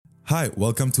Hi,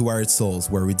 welcome to Wired Souls,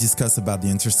 where we discuss about the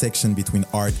intersection between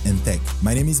art and tech.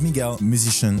 My name is Miguel,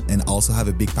 musician, and also have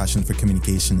a big passion for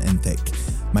communication and tech.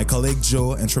 My colleague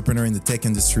Joe, entrepreneur in the tech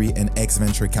industry and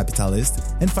ex-venture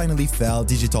capitalist. And finally, Fel,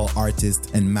 digital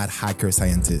artist and mad hacker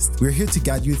scientist. We're here to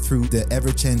guide you through the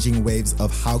ever-changing waves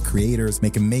of how creators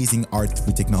make amazing art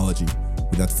through technology.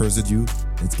 Without further ado,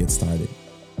 let's get started.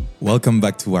 Welcome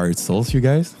back to Wired Souls, you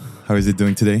guys. How is it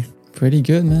doing today? Pretty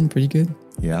good, man. Pretty good.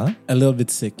 Yeah? A little bit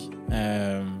sick.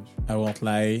 I won't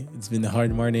lie. It's been a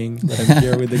hard morning, but I'm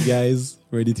here with the guys,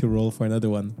 ready to roll for another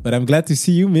one. But I'm glad to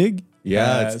see you, Mig.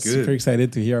 Yeah, it's good. Super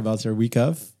excited to hear about your week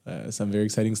off. Some very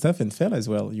exciting stuff. And Fel as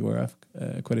well. You were off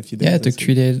quite a few days. Yeah, I took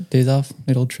 3 days off.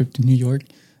 Little trip to New York,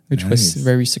 which was Nice.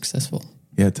 very successful.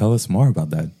 Yeah, tell us more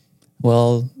about that.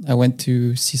 Well, I went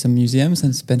to see some museums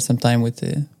and spent some time with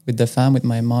the fam, with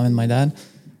my mom and my dad,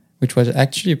 which was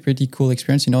actually a pretty cool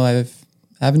experience. You know, I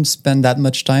haven't spent that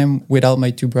much time without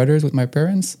my two brothers, with my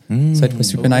parents. So it was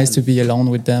super nice to be alone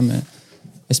with them,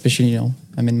 especially, you know,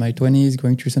 I'm in my 20s,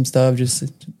 going through some stuff, just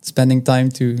spending time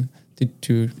to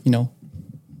you know,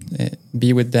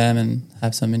 be with them and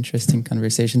have some interesting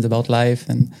conversations about life.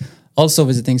 And also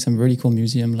visiting some really cool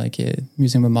museum, like a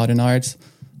Museum of Modern Arts.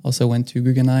 Also went to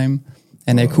Guggenheim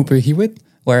and Cooper Hewitt,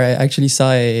 where I actually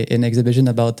saw an exhibition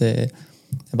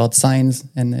about signs,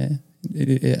 and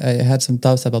I had some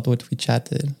thoughts about what we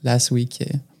chatted last week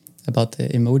about the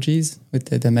emojis with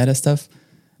the meta stuff,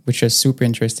 which was super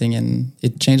interesting, and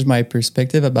it changed my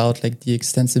perspective about like the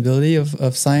extensibility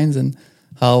of signs and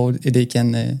how they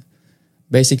can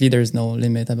basically there's no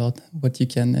limit about what you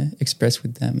can express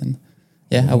with them. And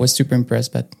yeah, I was super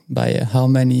impressed by how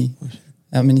many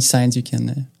signs you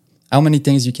can how many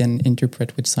things you can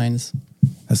interpret with signs.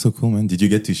 That's so cool, man. Did you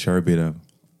get to share a bit of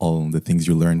all the things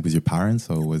you learned with your parents,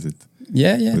 or was it?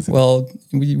 Yeah. Well,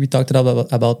 we talked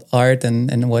about art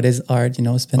and what is art. You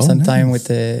know, spent some time with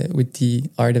the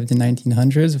art of the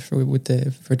 1900s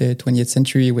for the 20th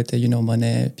century with you know,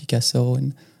 Monet, Picasso,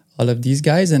 and all of these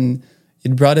guys, and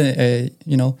it brought a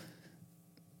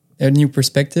new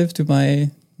perspective to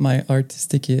my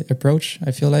artistic approach.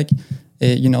 I feel like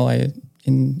you know,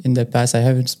 in the past I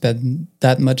haven't spent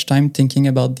that much time thinking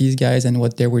about these guys and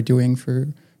what they were doing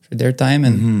for their time,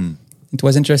 and it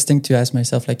was interesting to ask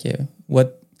myself, like,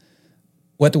 what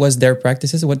was their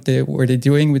practices, were they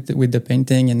doing with the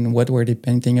painting, and what were they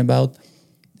painting about?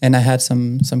 And I had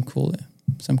some cool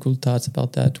thoughts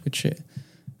about that, which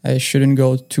I shouldn't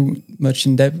go too much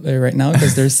in depth right now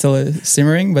because they're still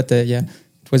simmering. But yeah,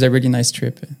 it was a really nice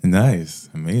trip. Nice,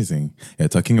 amazing. Yeah,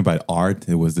 talking about art,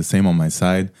 it was the same on my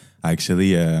side. I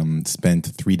actually spent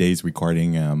 3 days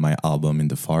recording my album in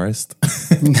the forest.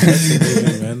 That's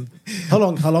amazing, man. How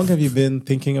long have you been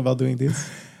thinking about doing this?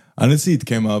 Honestly,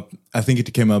 I think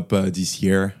it came up this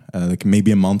year. Like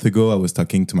maybe a month ago, I was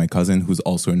talking to my cousin who's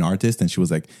also an artist, and she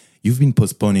was like, "You've been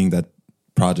postponing that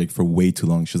project for way too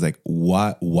long." She was like,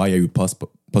 "Why are you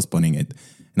postponing it?"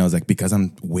 And I was like, "Because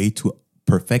I'm way too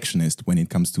perfectionist when it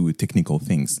comes to technical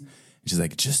things." And she's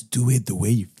like, "Just do it the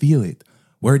way you feel it.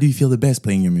 Where do you feel the best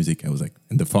playing your music?" I was like,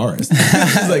 "In the forest."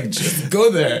 She's like, "Just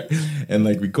go there and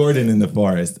like record it in the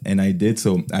forest." And I did.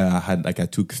 So I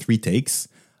took 3 takes.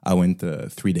 I went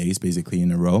 3 days basically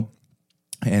in a row,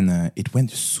 and it went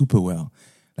super well.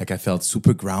 Like I felt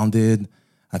super grounded.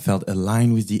 I felt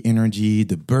aligned with the energy.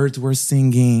 The birds were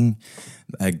singing.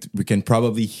 Like we can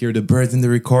probably hear the birds in the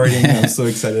recording. I'm so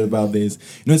excited about this.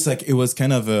 You know, it's like it was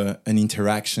kind of an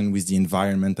interaction with the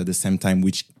environment at the same time,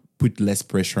 which put less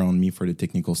pressure on me for the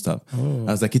technical stuff.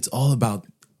 I was like, it's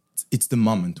the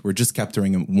moment. We're just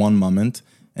capturing one moment,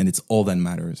 and it's all that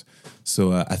matters.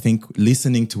 So I think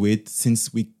listening to it,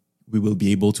 since we will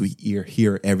be able to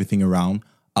hear everything around,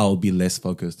 I'll be less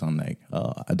focused on like,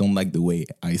 I don't like the way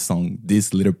I sung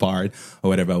this little part or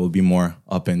whatever. I will be more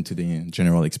open to the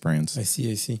general experience. I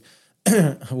see.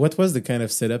 What was the kind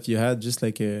of setup you had? Just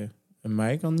like a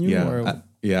mic on you?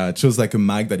 Yeah, I chose like a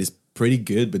mic that is pretty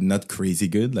good, but not crazy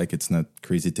good. Like it's not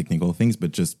crazy technical things,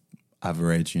 but just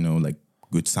average, you know, like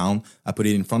good sound. I put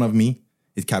it in front of me.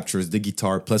 It captures the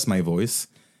guitar plus my voice,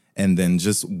 and then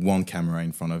just one camera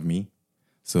in front of me.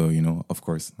 So, you know, of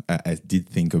course, I did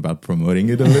think about promoting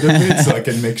it a little bit so I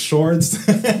can make shorts.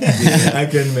 I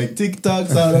can make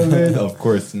TikToks out of it. Of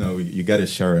course, no, you got to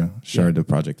share the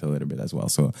project a little bit as well.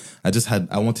 So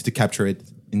I wanted to capture it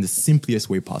in the simplest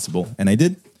way possible, and I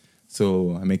did.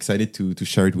 So I'm excited to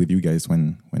share it with you guys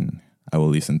when I will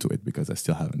listen to it, because I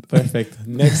still haven't. Perfect.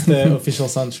 Next official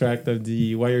soundtrack of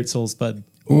the Wired Souls pod.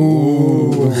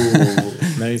 Ooh.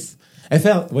 Nice. I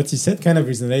felt what you said kind of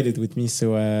resonated with me.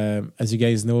 So as you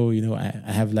guys know,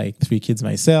 I have like 3 kids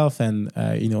myself, and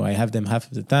I have them half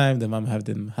of the time. The mom have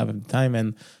them half of the time.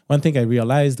 And one thing I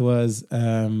realized was,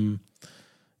 I'm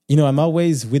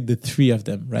always with the 3 of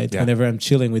them, right? Yeah. Whenever I'm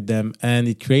chilling with them, and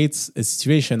it creates a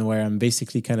situation where I'm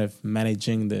basically kind of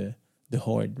managing the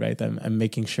horde, right? I'm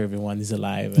making sure everyone is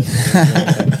alive.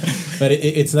 But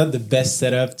it's not the best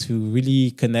setup to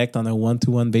really connect on a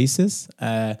one-to-one basis,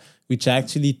 which I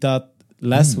actually thought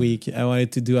last week I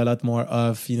wanted to do a lot more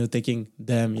of, taking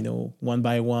them, one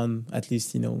by one, at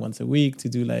least, once a week, to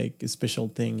do like a special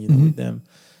thing, with them,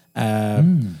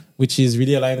 which is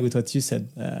really aligned with what you said.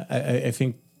 I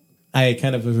think I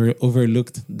kind of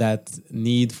overlooked that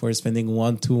need for spending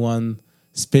one-to-one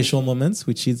special moments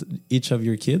with each of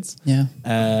your kids. Yeah.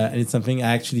 And it's something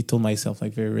I actually told myself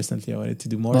like very recently I wanted to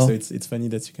do more. So it's funny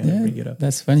that you kind of bring it up.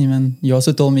 That's funny, man. You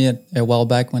also told me a while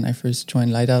back when I first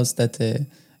joined Lighthouse that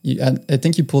I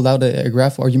think you pulled out a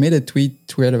graph, or you made a tweet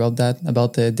about that,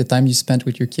 about the time you spent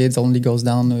with your kids only goes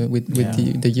down with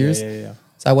the years. Yeah.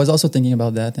 So I was also thinking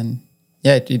about that, and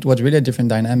it was really a different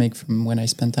dynamic from when I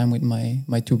spent time with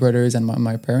my 2 brothers and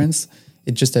my parents.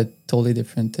 It's just a totally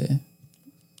different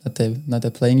not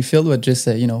a playing field, but just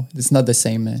it's not the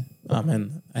same. Oh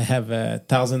man, I have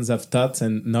thousands of thoughts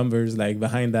and numbers like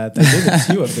behind that. I did a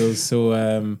few of those. So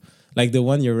like the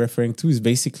one you're referring to is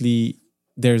basically,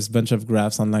 there's a bunch of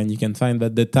graphs online you can find,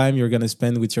 but the time you're going to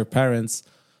spend with your parents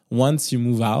once you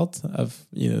move out of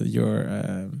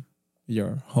your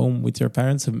home with your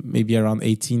parents, so maybe around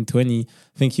 18, 20, I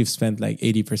think you've spent like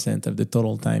 80% of the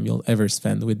total time you'll ever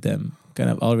spend with them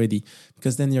kind of already,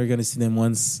 because then you're going to see them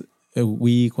once a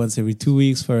week, once every 2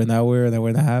 weeks for an hour and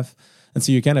a half. And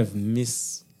so you kind of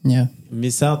miss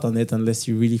out on it unless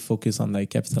you really focus on like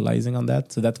capitalizing on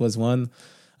that. So that was one.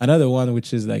 Another one,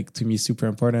 which is like to me super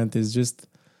important, is just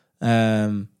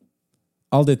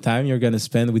all the time you're going to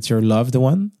spend with your loved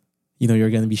one. You're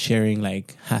going to be sharing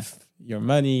like half your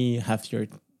money, half your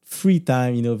free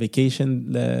time,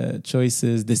 vacation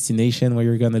choices, destination where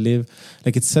you're going to live.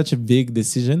 Like it's such a big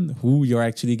decision who you're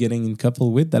actually getting in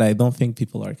couple with that I don't think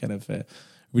people are kind of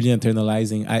really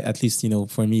internalizing. At least,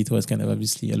 for me, it was kind of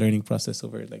obviously a learning process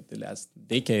over like the last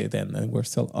decade, and we're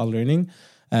still all learning.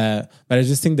 But I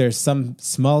just think there's some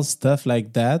small stuff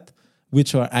like that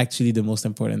which are actually the most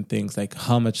important things. Like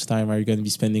how much time are you going to be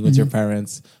spending with your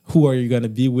parents? Who are you going to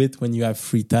be with when you have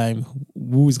free time?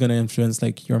 Who is going to influence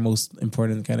like your most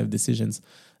important kind of decisions?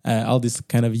 All this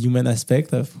kind of human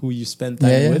aspect of who you spend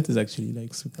time with is actually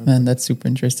like super. Man, that's super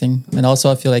interesting. And also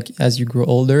I feel like as you grow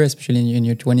older, especially in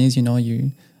your 20s,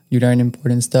 you learn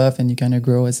important stuff and you kind of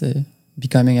grow as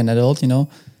becoming an adult, and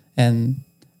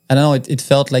I don't know, it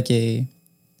felt like a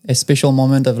special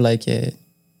moment of like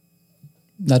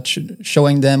not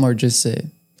showing them, or just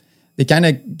they kind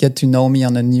of get to know me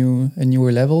on a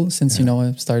newer level since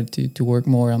I've started to work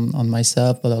more on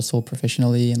myself, but also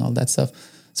professionally and all that stuff.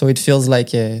 So it feels like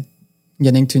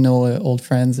getting to know old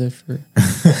friends. It's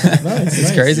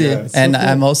nice. Crazy, and so cool.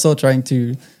 I'm also trying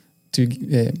to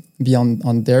be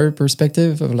on their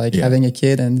perspective of like having a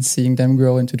kid and seeing them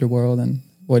grow into the world and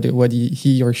what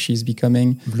he or she's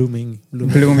becoming. Blooming.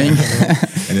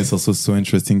 And it's also so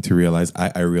interesting to realize,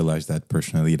 I realized that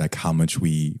personally, like how much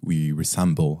we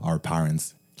resemble our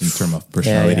parents in terms of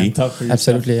personality. Yeah. Talk for yourself.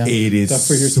 Absolutely, yeah. It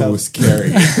is so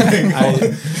scary.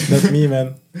 Not me,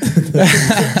 man. Do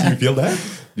you feel that?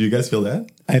 Do you guys feel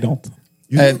that? I don't.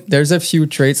 There's a few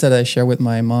traits that I share with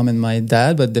my mom and my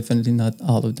dad, but definitely not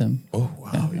all of them. Oh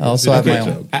wow! Yeah. I also have my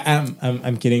own.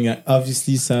 I'm kidding.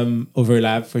 Obviously, some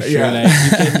overlap for sure. Yeah. Like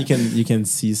you can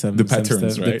see some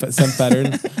patterns, some right? Some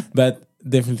patterns, but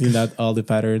definitely not all the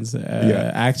patterns.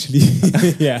 Actually,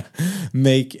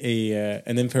 make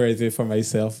an imperative for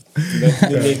myself.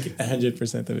 Make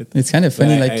 100% of it. It's kind of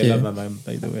funny. I love my mom,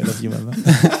 by the way. I love you, mama.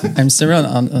 I'm similar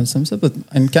on some stuff, but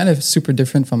I'm kind of super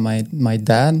different from my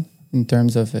dad in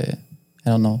terms of I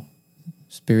don't know,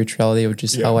 spirituality or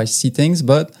just how I see things.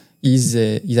 But he's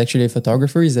actually a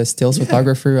photographer. He's a stills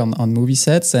photographer on movie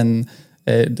sets, and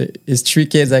his 3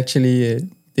 kids actually.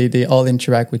 They all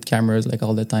interact with cameras like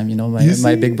all the time.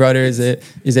 My big brother is a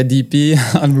DP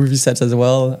on movie sets as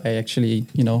well. I actually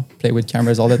play with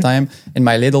cameras all the time, and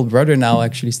my little brother now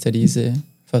actually studies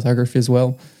photography as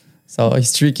well. So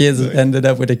his 3 kids ended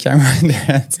up with a camera in their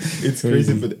hands. It's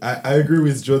crazy, but I agree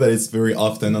with Joe that it's very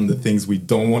often on the things we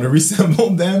don't want to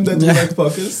resemble them that we like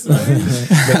focus. Right?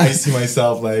 But I see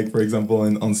myself, like, for example,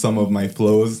 on some of my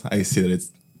flows, I see that it's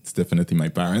definitely my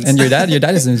parents. And your dad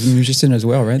is a musician as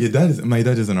well, right? My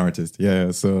dad is an artist.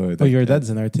 Yeah. So your dad's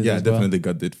an artist. Yeah, as definitely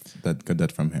got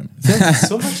that from him.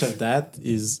 So much of that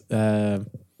is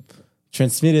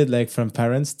transmitted like from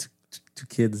parents to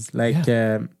kids. Like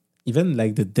even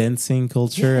like the dancing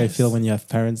culture. I feel when you have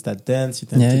parents that dance, you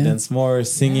tend to dance more.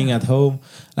 Singing at home.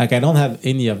 Like I don't have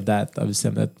any of that. Obviously,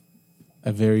 I'm not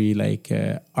a very like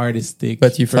artistic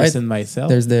person myself.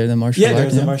 There's the martial arts.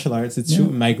 There's the martial arts. It's true.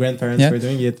 My grandparents were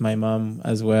doing it. My mom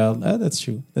as well. That's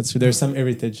true. There's some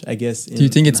heritage, I guess. Do you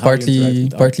think it's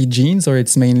partly genes, or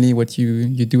it's mainly what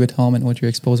you do at home and what you're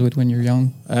exposed with when you're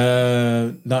young?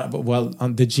 Well,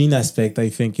 on the gene aspect, I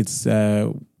think it's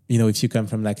if you come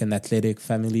from like an athletic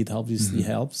family, it obviously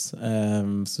helps.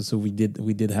 So we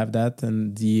did have that,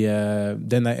 and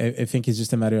then I think it's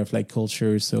just a matter of like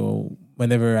culture. So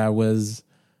whenever I was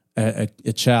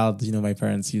a child, my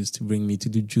parents used to bring me to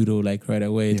do judo like right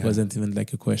away. It wasn't even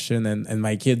like a question. And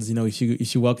my kids,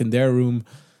 if you walk in their room,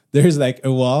 there's like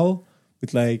a wall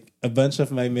with like a bunch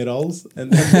of my medals,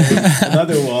 and then there's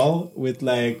another wall with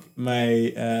like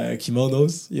my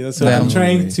kimonos, So I'm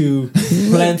trying to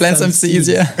plant some seeds.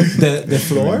 The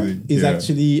floor is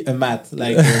actually a mat,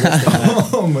 like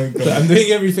oh my god! So I'm doing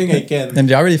everything I can. And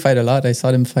they already fight a lot. I saw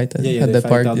them fight at the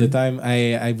park all the time.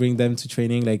 I bring them to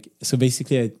training, like so.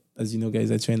 Basically, as you know,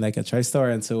 guys, I train like a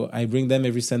TriStar, and so I bring them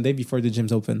every Sunday before the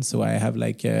gym's open. So I have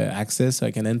like access, so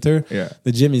I can enter.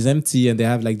 The gym is empty, and they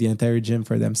have like the entire gym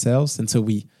for themselves. And so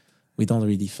we don't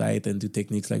really fight and do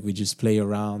techniques. Like we just play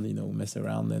around, mess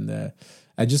around, and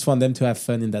I just want them to have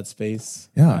fun in that space.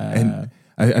 And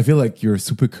I feel like you're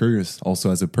super curious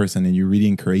also as a person, and you really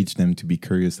encourage them to be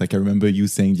curious. Like I remember you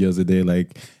saying the other day,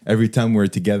 like every time we're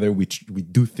together, we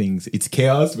do things. It's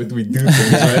chaos, but we do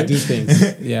things, right? Do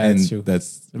things. Yeah, and that's true.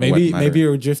 That's maybe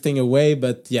you're drifting away,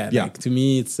 but like, to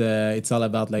me, it's all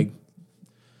about like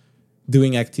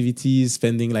doing activities,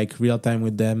 spending like real time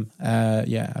with them.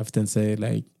 I often say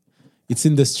like it's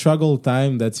in the struggle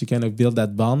time that you kind of build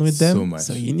that bond with them. So much.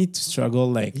 So you need to struggle,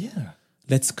 like.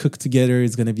 Let's cook together.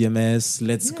 It's going to be a mess.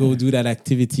 Let's go do that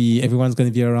activity. Everyone's going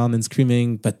to be around and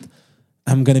screaming, but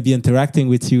I'm going to be interacting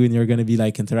with you and you're going to be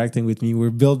like interacting with me. We're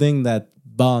building that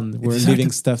bond. We're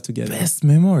living stuff together. Best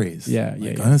memories.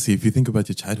 Honestly, if you think about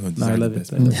your childhood, I love it.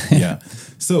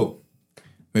 So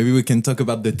maybe we can talk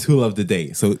about the tool of the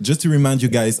day. So just to remind you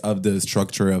guys of the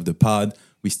structure of the pod,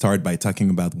 we start by talking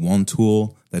about one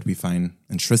tool that we find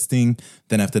interesting.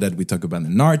 Then after that, we talk about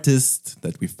an artist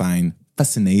that we find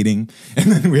fascinating.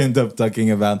 And then we end up talking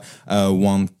about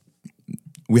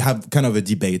we have kind of a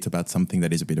debate about something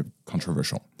that is a bit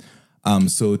controversial.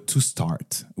 So to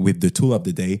start with the tool of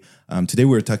the day, today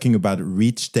we're talking about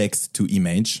Rich Text to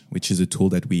Image, which is a tool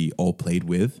that we all played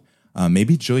with.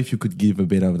 Maybe Joe, if you could give a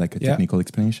bit of like a technical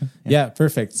explanation. Yeah,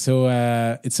 perfect. So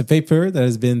it's a paper that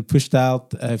has been pushed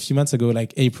out a few months ago,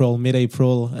 like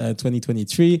mid-April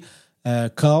 2023,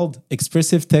 called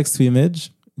Expressive Text to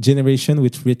Image Generation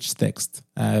with Rich Text.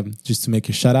 Just to make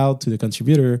a shout out to the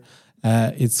contributor,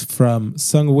 it's from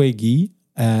Sungwei Gi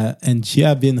and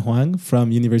Jiabin Huang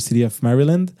from University of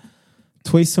Maryland,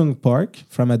 Sung Park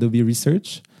from Adobe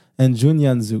Research, and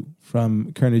Junyan Zhu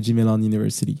from Carnegie Mellon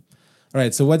University. All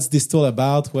right, so what's this tool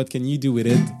about? What can you do with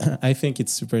it? I think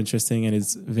it's super interesting and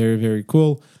it's very, very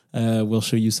cool. We'll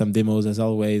show you some demos as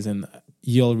always, and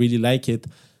you'll really like it.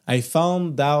 I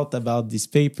found out about this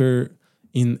paper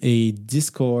in a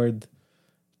Discord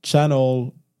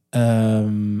channel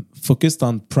focused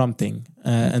on prompting.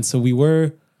 And so we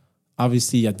were,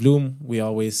 obviously at Bloom, we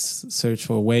always search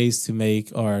for ways to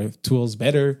make our tools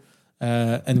better.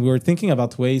 And we were thinking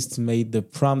about ways to make the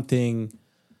prompting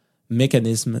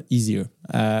mechanism easier.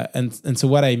 And so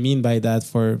what I mean by that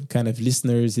for kind of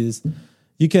listeners is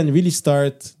you can really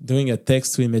start doing a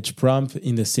text to image prompt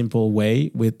in a simple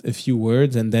way with a few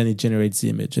words, and then it generates the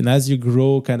image. And as you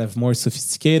grow kind of more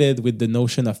sophisticated with the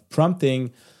notion of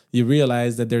prompting, you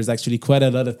realize that there's actually quite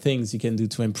a lot of things you can do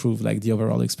to improve like the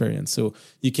overall experience. So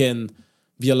you can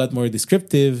be a lot more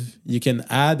descriptive. You can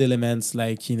add elements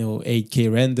like,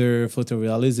 8K render,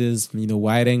 photorealism,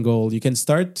 wide angle. You can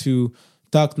start to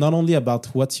talk not only about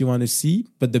what you want to see,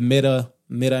 but the meta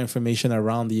information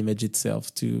around the image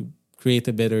itself to create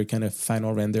a better kind of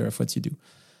final render of what you do.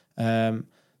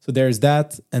 So there's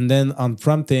that. And then on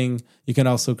prompting, you can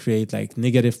also create like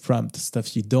negative prompt,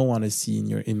 stuff you don't want to see in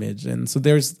your image. And so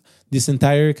there's this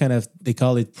entire kind of, they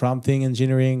call it prompting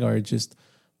engineering, or just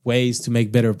ways to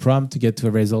make better prompt to get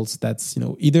to results that's,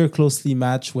 either closely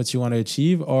match what you want to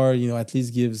achieve, or, at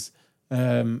least gives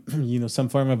some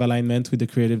form of alignment with the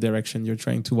creative direction you're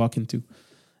trying to walk into.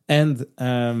 And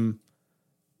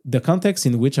the context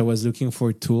in which I was looking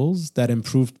for tools that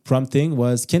improved prompting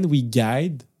was, can we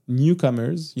guide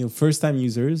newcomers, first-time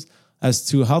users, as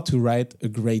to how to write a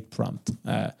great prompt?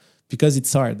 because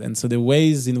it's hard. And so the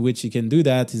ways in which you can do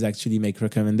that is actually make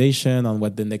recommendation on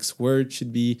what the next word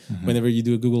should be. Whenever you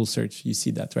do a Google search, you see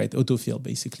that, right? Autofill,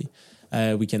 basically.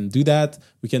 We can do that.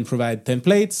 We can provide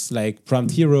templates like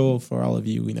Prompt Hero for all of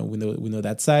you. We know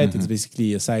that site. It's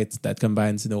basically a site that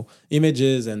combines,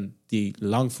 images and the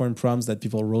long form prompts that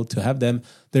people wrote to have them.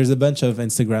 There's a bunch of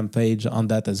Instagram page on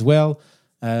that as well.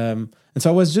 And so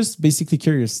I was just basically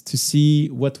curious to see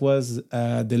what was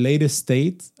the latest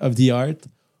state of the art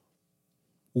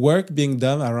work being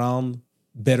done around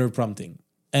better prompting.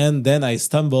 And then I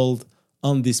stumbled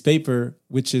on this paper,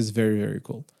 which is very, very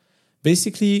cool.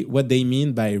 Basically, what they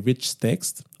mean by rich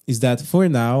text is that for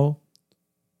now,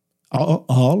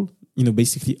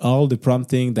 basically all the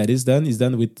prompting that is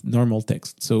done with normal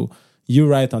text. So you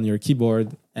write on your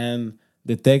keyboard and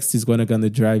the text is going to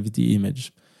drive the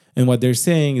image. And what they're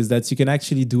saying is that you can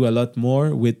actually do a lot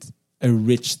more with a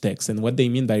rich text. And what they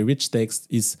mean by rich text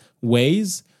is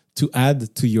ways to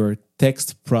add to your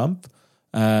text prompt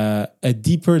a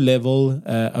deeper level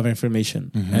of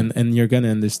information, and you're going to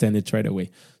understand it right away.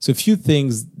 So a few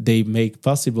things they make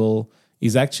possible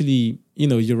is actually,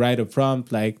 you write a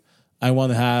prompt like, I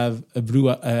want to have a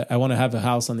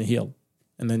house on a hill,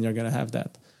 and then you're going to have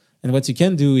that. And what you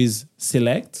can do is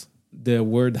select the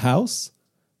word house,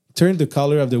 turn the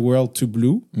color of the world to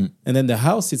blue, and then the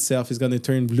house itself is going to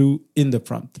turn blue in the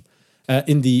prompt,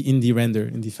 in the render,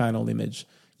 in the final image.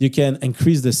 You can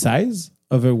increase the size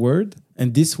of a word,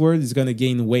 and this word is going to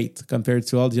gain weight compared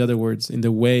to all the other words in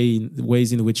the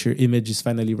ways in which your image is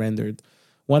finally rendered.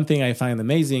 One thing I find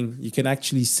amazing, you can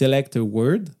actually select a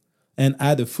word and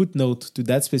add a footnote to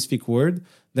that specific word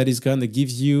that is going to give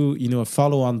you, a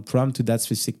follow-on prompt to that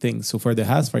specific thing. So for the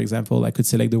house, for example, I could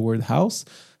select the word house,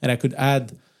 and I could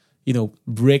add,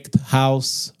 bricked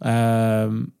house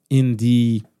in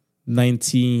the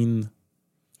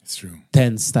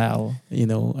 1910 style,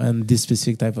 and this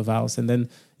specific type of house. And then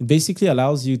it basically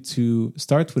allows you to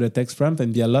start with a text prompt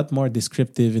and be a lot more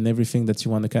descriptive in everything that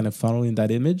you want to kind of follow in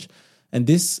that image. And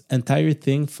this entire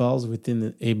thing falls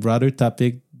within a broader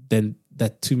topic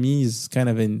that to me is kind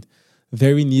of a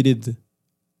very needed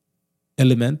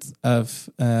element of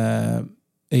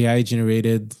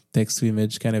AI-generated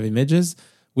text-to-image kind of images,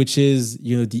 which is,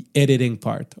 the editing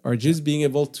part, or just being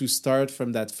able to start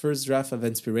from that first draft of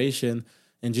inspiration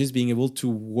and just being able to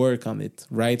work on it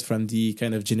right from the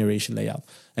kind of generation layout.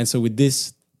 And so with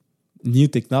this new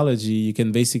technology, you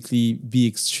can basically be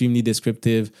extremely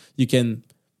descriptive. You can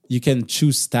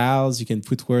choose styles. You can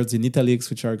put words in italics,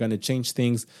 which are going to change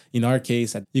things. In our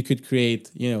case, you could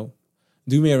create,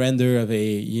 do me a render of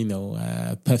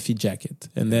a puffy jacket.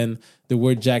 And then the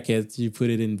word jacket, you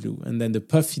put it in blue. And then the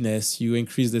puffiness, you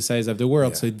increase the size of the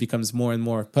word, so it becomes more and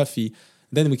more puffy.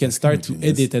 Then we can start to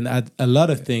edit and add a lot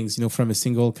of things, from a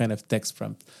single kind of text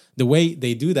prompt. The way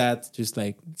they do that, just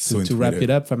like to wrap it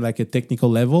up from like a technical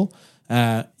level,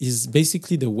 is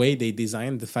basically the way they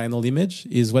design the final image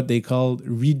is what they call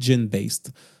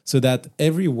region-based. So that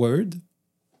every word,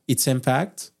 its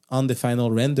impact on the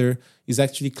final render is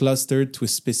actually clustered to a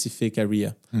specific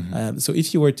area. So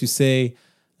if you were to say,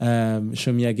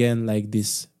 show me again like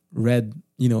this red,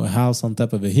 a house on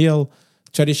top of a hill,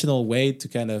 traditional way to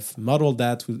kind of model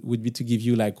that would be to give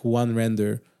you like one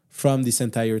render from this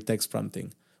entire text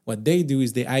prompting. What they do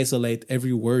is they isolate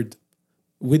every word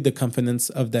with the components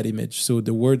of that image. So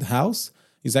the word house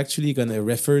is actually going to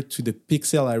refer to the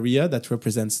pixel area that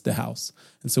represents the house.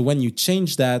 And so when you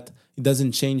change that, it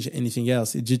doesn't change anything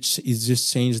else. It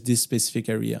just changed this specific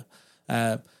area.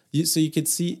 So you could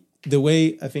see the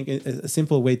way, I think a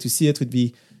simple way to see it would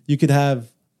be, you could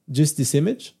have just this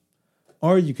image,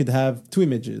 or you could have two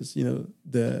images,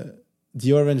 the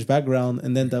orange background,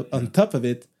 and then on top of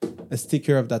it, a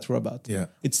sticker of that robot. Yeah.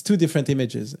 It's two different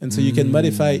images. And so you can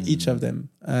modify each of them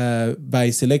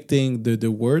by selecting the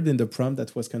word in the prompt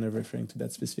that was kind of referring to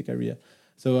that specific area.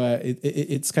 So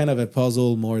it's kind of a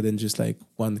puzzle more than just like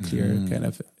one clear kind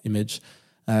of image,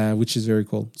 which is very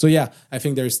cool. So yeah, I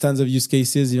think there's tons of use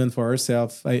cases even for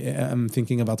ourselves. I'm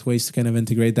thinking about ways to kind of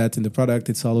integrate that in the product.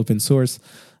 It's all open source.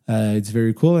 It's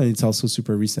very cool, and it's also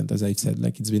super recent, as I said.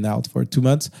 Like, it's been out for 2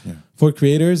 months. Yeah. For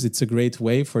creators, it's a great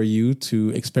way for you to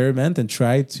experiment and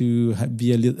try to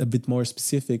be a bit more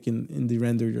specific in the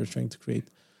render you're trying to create.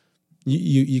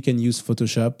 You can use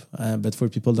Photoshop, but for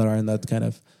people that are not kind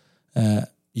of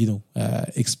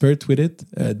expert with it,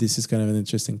 this is kind of an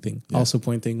interesting thing. Yeah. Also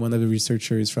pointing, one of the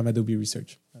researchers from Adobe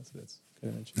Research. So that's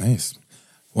kind of interesting. Nice.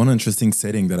 One interesting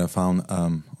setting that I found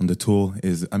on the tool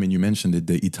is, you mentioned it,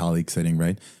 the italic setting,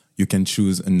 right? You can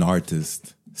choose an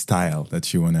artist style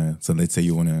that you want to. So let's say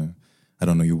you want to, I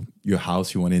don't know, your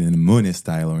house, you want it in a Monet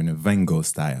style or in a Van Gogh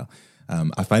style.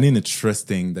 I find it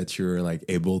interesting that you're like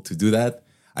able to do that.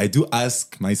 I do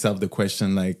ask myself the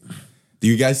question, like, do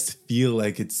you guys feel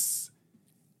like it's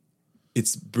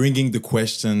bringing the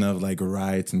question of like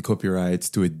rights and copyrights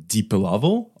to a deeper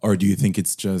level, or do you think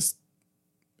it's just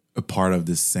a part of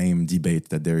the same debate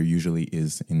that there usually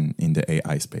is in the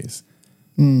AI space,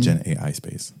 Gen AI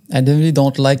space? I definitely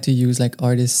don't like to use like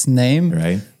artist's name,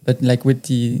 Right? but like with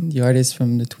the artists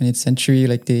from the 20th century,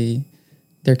 like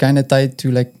they're kind of tied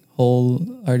to like whole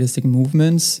artistic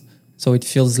movements, so it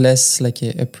feels less like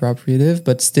appropriative,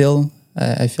 but still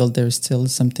I feel there's still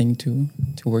something to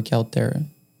work out there.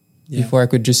 Yeah. Before I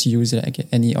could just use like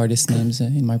any artist names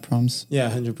in my prompts. Yeah,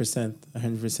 100%.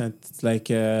 100%. It's like,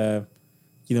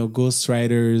 Ghost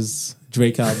Riders,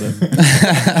 Drake album.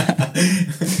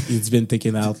 It's been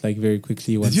taken out like very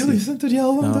quickly. Did you listen to the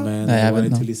album? No, man. I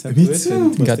haven't. wanted to listen Me to it. too.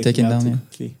 And it was Got taken down, yeah.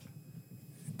 quickly.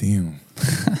 Damn.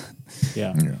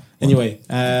 Yeah. Yeah. Anyway,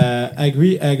 I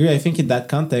agree. I think in that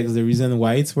context, the reason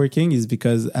why it's working is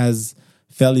because, as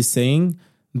Fel is saying,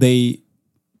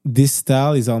 this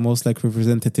style is almost like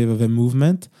representative of a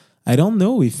movement. I don't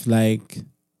know if like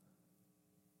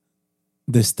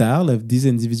the style of these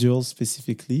individuals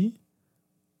specifically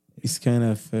is kind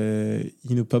of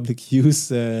public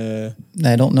use.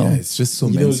 I don't know. Yeah, it's just so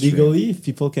mainstream. Legally, if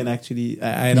people can actually.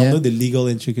 I don't know the legal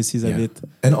intricacies of it.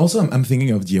 And also, I'm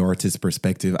thinking of the artist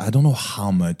perspective. I don't know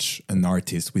how much an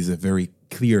artist with a very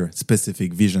clear,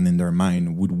 specific vision in their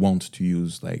mind would want to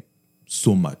use like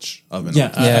so much of an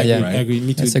artist. I agree.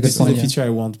 Me too. That's a good This point, is a feature I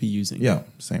won't be using. Yeah,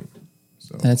 same.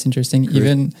 So That's interesting.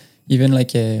 Great. Even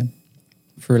like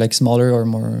for like smaller or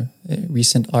more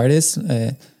recent artists,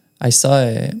 I saw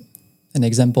an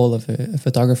example of a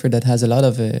photographer that has a lot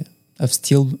of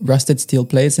rusted steel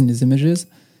plates in his images,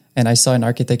 and I saw an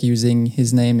architect using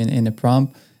his name in a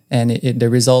prompt, and the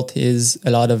result is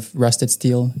a lot of rusted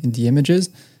steel in the images,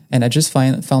 and I just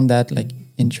found that like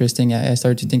interesting. I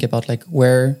started to think about like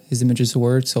where his images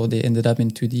were, so they ended up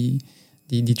into the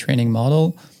training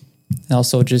model, and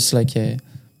also just like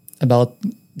about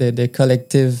the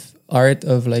collective art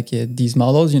of like these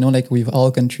models. Like we've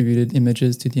all contributed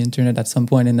images to the internet at some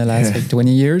point in the last like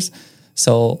 20 years.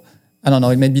 So I don't know,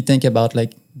 it made me think about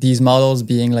like these models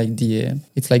being like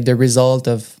it's like the result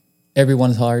of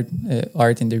everyone's art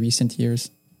in the recent years,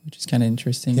 which is kind of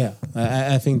interesting. Yeah,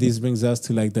 I think this brings us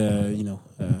to like the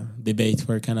debate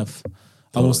we're kind of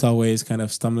almost always kind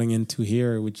of stumbling into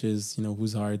here, which is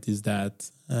whose art is that.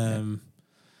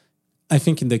 I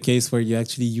think in the case where you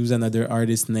actually use another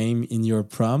artist's name in your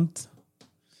prompt,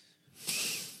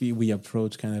 we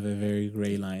approach kind of a very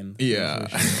gray line. yeah,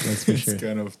 That's for sure. It's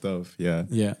kind of tough. Yeah.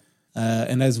 Yeah.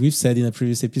 And as we've said in a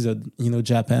previous episode,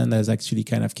 Japan has actually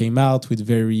kind of came out with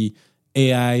very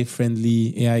AI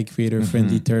creator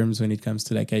friendly terms when it comes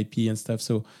to like IP and stuff.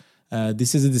 So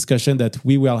this is a discussion that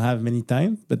we will have many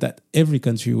times, but that every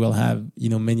country will have,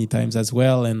 many times as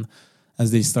well. And as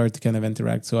they start to kind of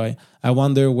interact. So I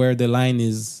wonder where the line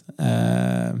is.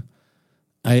 I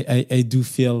do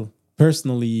feel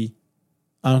personally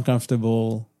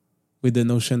uncomfortable with the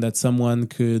notion that someone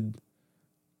could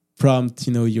prompt,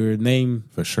 your name,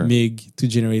 For sure. Mig, to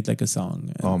generate like a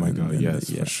song. Oh my God. And,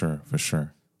 Yes, for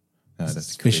sure. Yeah, that's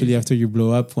especially crazy. after you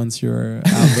blow up once your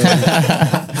album.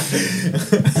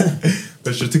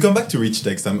 For sure. To come back to Rich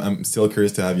Text, I'm still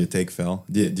curious to have your take, Fel.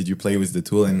 Did you play with the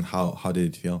tool, and how did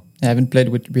it feel? I haven't played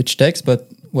with Rich Text, but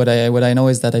what I know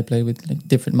is that I play with like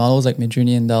different models like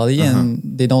Midjourney and DALL-E, and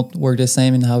they don't work the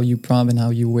same in how you prompt and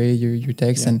how you weigh your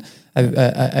text. Yeah. And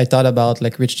I thought about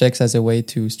like Rich Text as a way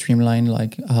to streamline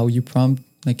like how you prompt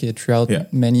like throughout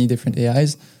many different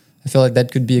AIs. I feel like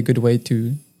that could be a good way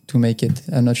to make it.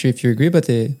 I'm not sure if you agree, but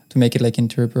to make it like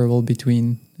interoperable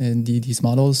between these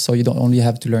models, so you don't only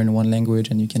have to learn one language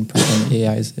and you can prompt in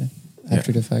AIs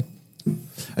after the fact.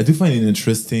 I do find it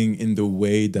interesting in the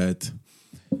way that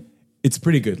it's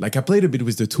pretty good. Like I played a bit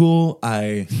with the tool.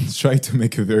 I tried to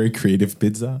make a very creative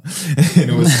pizza, and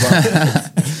it was fun.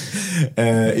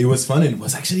 It was fun, and it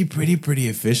was actually pretty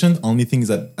efficient. Only thing is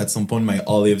that at some point my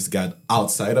olives got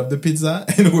outside of the pizza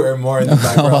and were more in the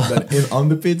background than on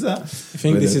the pizza. I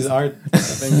think this is art. I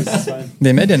think this is fine.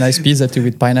 They made a nice pizza too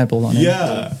with pineapple on it.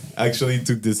 Yeah, actually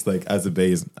took this like as a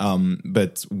base.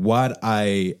 But what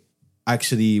I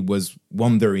actually was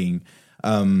wondering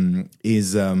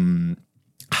is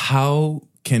how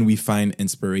can we find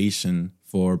inspiration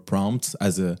for prompts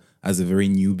as a very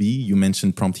newbie? You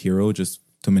mentioned Prompt Hero just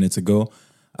 2 minutes ago.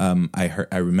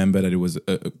 I remember that it was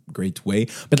a great way,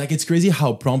 but like it's crazy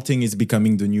how prompting is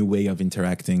becoming the new way of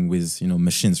interacting with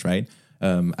machines, right?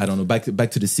 I don't know. Back to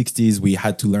the 60s, we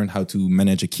had to learn how to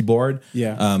manage a keyboard,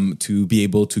 to be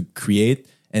able to create,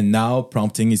 and now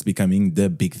prompting is becoming the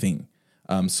big thing.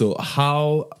 So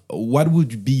what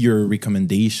would be your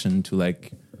recommendation to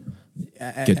like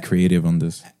get creative on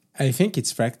this? I think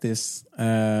it's practice.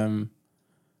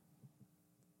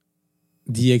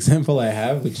 The example I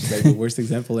have, which is like the worst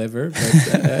example ever,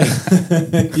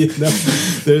 but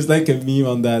there's like a meme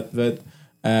on that. But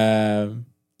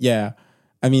yeah,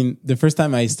 I mean, the first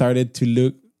time I started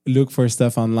to look for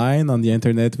stuff online on the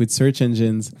internet with search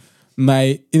engines,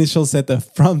 my initial set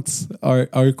of prompts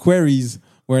or queries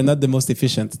were not the most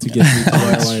efficient to get me to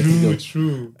where I wanted to go.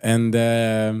 True. And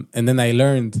then I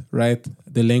learned, right,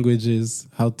 the languages,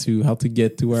 how to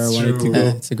get to where I wanted to go.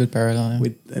 It's a good parallel.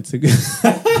 It's a good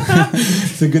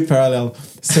it's a good parallel.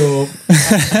 So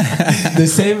the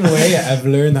same way I've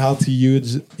learned how to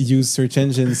use search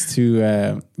engines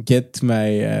to get to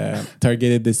my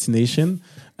targeted destination,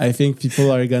 I think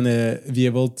people are gonna be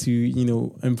able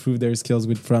to, improve their skills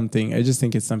with prompting. I just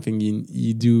think it's something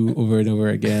you do over and over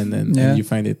again, and you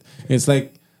find it. It's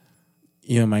like,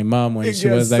 my mom, when she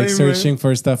was like searching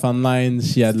for stuff online,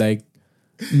 she had like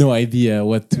no idea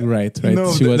what to write, right?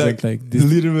 No, she wasn't like this.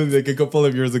 Literally, like a couple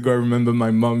of years ago, I remember my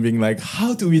mom being like,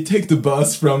 "How do we take the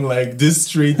bus from like this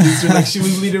street?" Like she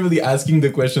was literally asking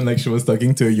the question like she was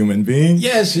talking to a human being.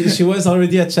 Yeah, she was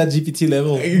already at ChatGPT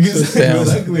level.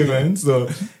 Exactly, man. So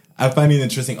I find it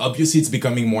interesting. Obviously, it's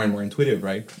becoming more and more intuitive,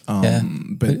 right?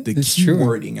 But the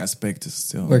keywording aspect is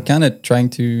still. We're kind of trying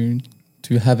to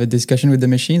have a discussion with the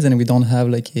machines, and we don't have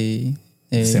like we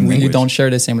don't share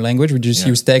the same language. We just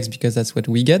use text because that's what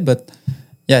we get. But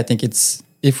yeah, I think it's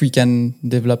if we can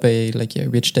develop a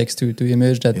rich text to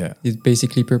image that is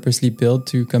basically purposely built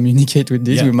to communicate with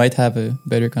this, we might have a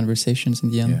better conversations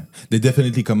in the end. Yeah. They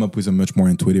definitely come up with a much more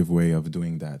intuitive way of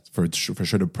doing that. For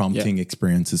sure, the prompting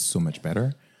experience is so much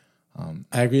better.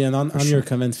 I agree. And on your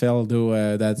comment, Phil,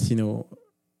 though, that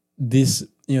this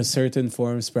certain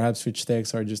forms, perhaps rich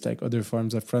text or just like other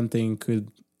forms of prompting,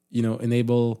 could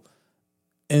enable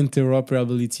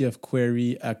interoperability of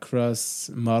query across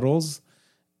models.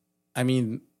 I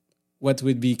mean, what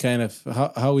would be kind of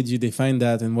how would you define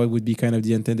that, and what would be kind of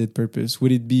the intended purpose?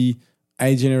 Would it be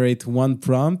I generate one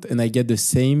prompt and I get the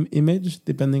same image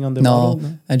depending on the model?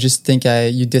 No, I just think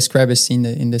you describe a scene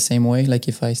in the same way. Like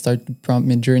if I start to prompt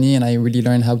Midjourney and I really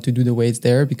learn how to do the way it's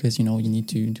there, because you need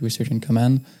to do a certain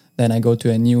command, then I go to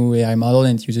a new AI model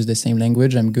and it uses the same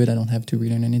language. I'm good. I don't have to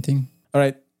relearn anything. All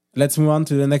right. Let's move on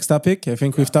to the next topic. I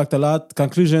think we've talked a lot.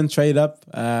 Conclusion, try it up.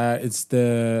 It's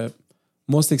the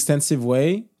most extensive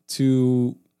way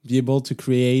to be able to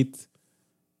create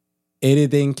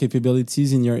editing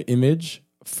capabilities in your image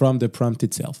from the prompt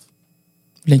itself.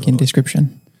 Link in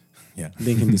description. Yeah.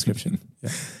 Link in description. Yeah.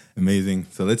 Amazing.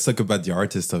 So let's talk about the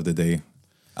artist of the day.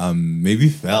 Maybe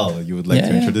Fel, you would like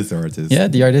to introduce the artist. Yeah,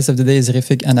 the artist of the day is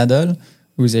Refik Anadol,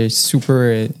 who's a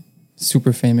super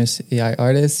famous AI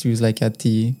artist who's like at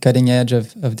the cutting edge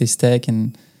of this tech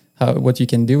and what you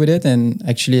can do with it. And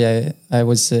actually, I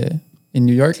was in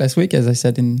New York last week, as I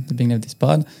said in the beginning of this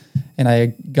pod, and I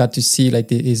got to see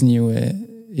like his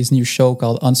new show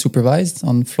called Unsupervised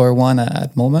on floor 1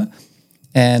 at MoMA.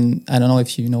 And I don't know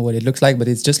if you know what it looks like, but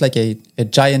it's just like a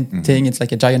giant thing. It's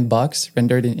like a giant box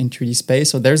rendered in 3D space.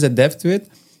 So there's a depth to it.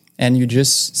 And you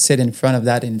just sit in front of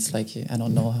that, and it's like, I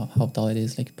don't know how tall it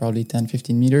is, like probably 10,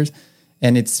 15 meters.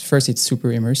 And it's super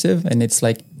immersive, and it's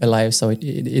like alive. So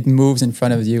it moves in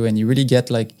front of you, and you really get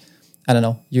like, I don't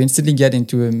know, you instantly get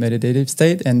into a meditative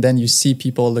state, and then you see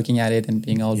people looking at it and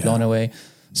being all blown away.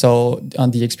 So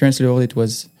on the experience level, it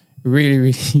was really,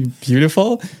 really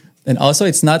beautiful. And also,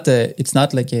 it's not baked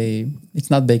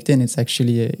in. It's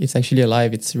actually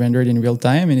alive. It's rendered in real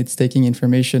time, and it's taking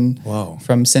information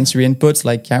from sensory inputs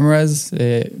like cameras,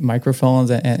 microphones,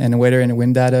 and weather and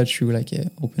wind data through like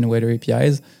open weather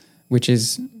APIs, which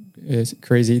is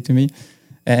crazy to me.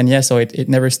 And so it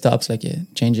never stops like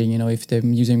changing. If the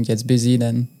museum gets busy,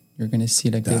 then you're gonna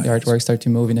see like the artwork start to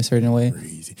move in a certain way.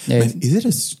 Crazy. Yeah, is it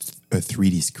a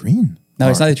 3D screen? No,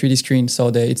 it's not a 3D screen. So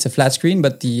it's a flat screen,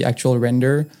 but the actual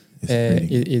render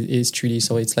is 3D,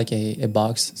 so it's like a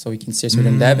box, so you can see a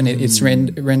certain depth, and it's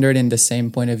rendered in the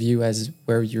same point of view as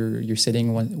where you're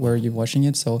sitting, where you're watching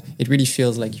it. So it really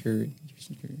feels like you're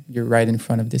right in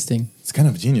front of this thing. It's kind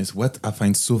of genius. What I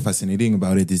find so fascinating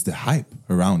about it is the hype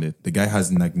around it. The guy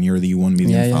has like nearly 1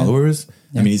 million followers.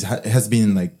 Yeah. I mean, he has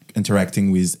been like interacting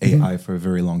with AI for a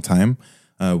very long time.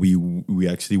 We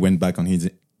actually went back on his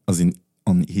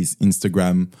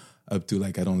Instagram up to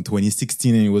like, I don't know,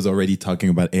 2016, and he was already talking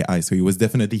about AI. So he was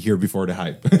definitely here before the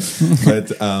hype.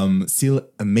 But still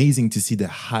amazing to see the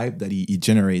hype that he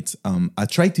generates. I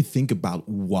tried to think about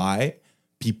why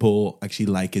people actually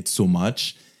like it so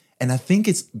much. And I think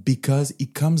it's because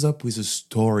it comes up with a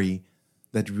story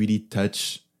that really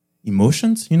touch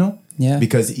emotions, you know? Yeah.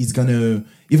 Because he's gonna,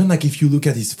 even like if you look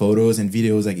at his photos and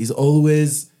videos, like he's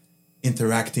always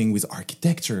interacting with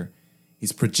architecture.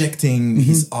 He's projecting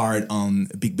his art on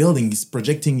a big building. He's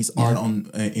projecting his art on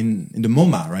in the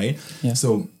MoMA, right? Yeah.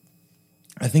 So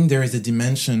I think there is a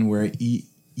dimension where he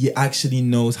actually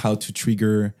knows how to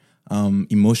trigger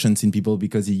emotions in people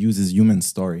because he uses human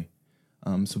story.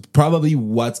 So probably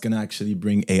what's gonna actually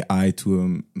bring AI to a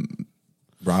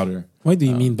router. What do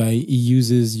you mean by he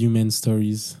uses human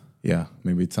stories? Yeah,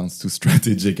 maybe it sounds too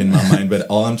strategic in my mind, but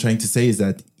all I'm trying to say is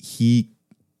that he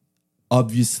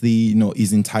obviously, you know,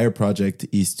 his entire project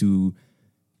is to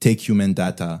take human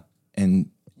data, and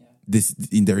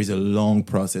there is a long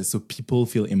process, so people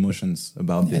feel emotions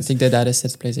about I this. think the data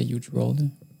sets plays a huge role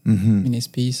in his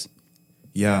piece.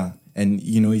 Yeah, and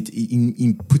you know, it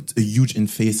put a huge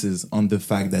emphasis on the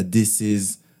fact that this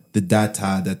is the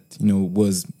data that, you know,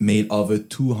 was made over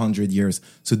 200 years.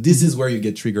 So this is where you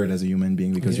get triggered as a human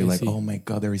being, because you're like, oh my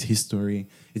God, there is history.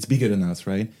 It's bigger than us,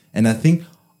 right? And I think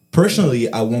personally,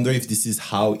 I wonder if this is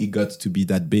how he got to be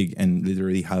that big and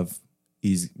literally have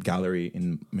his gallery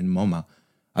in MoMA.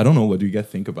 I don't know. What do you guys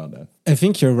think about that? I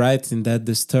think you're right in that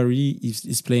the story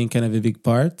is playing kind of a big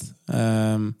part.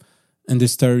 And the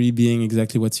story being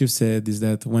exactly what you said is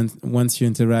that once you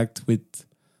interact with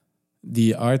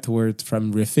the artwork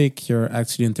from Refik, you're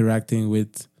actually interacting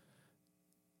with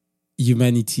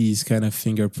humanity's kind of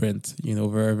fingerprint, you know,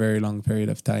 over a very long period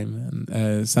of time.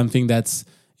 And something that's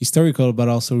historical, but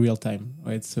also real time,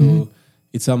 right? So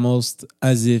it's almost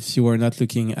as if you were not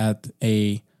looking at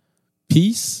a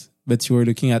piece, but you were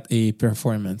looking at a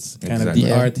performance. Kind of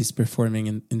the art is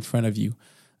performing in front of you,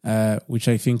 which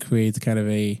I think creates kind of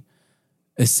a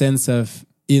sense of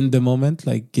in the moment,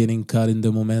 like getting caught in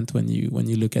the moment when you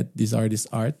look at this artist's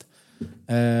art.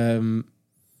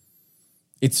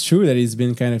 It's true that he's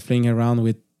been kind of playing around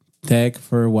with tech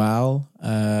for a while.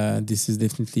 This is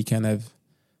definitely kind of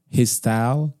his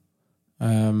style,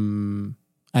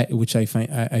 which I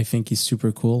think is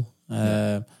super cool.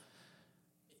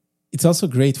 It's also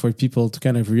great for people to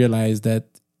kind of realize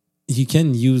that you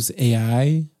can use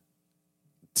AI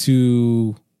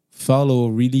to follow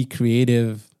really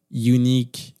creative,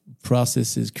 unique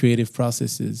creative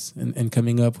processes, and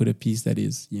coming up with a piece that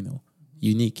is, you know,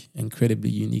 unique, incredibly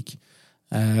unique.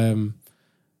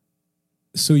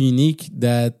 So unique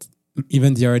that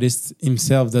even the artist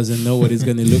himself doesn't know what it's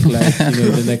going to look like, you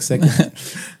know, the next second,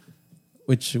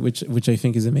 which I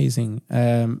think is amazing.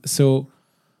 So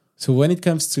when it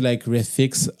comes to like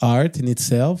Refik's art in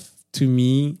itself, to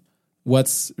me,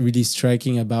 what's really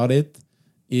striking about it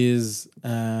is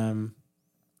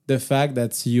the fact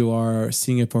that you are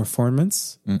seeing a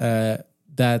performance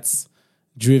that's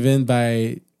driven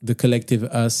by the collective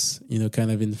us, you know, kind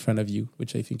of in front of you,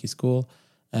 which I think is cool.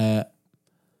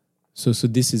 So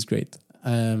this is great.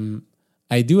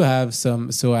 I do have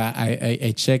some. So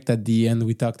I checked at the end.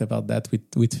 We talked about that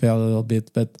with Phil a little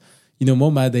bit, but you know,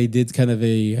 MoMA, they did kind of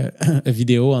a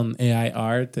video on AI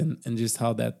art and just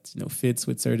how that, you know, fits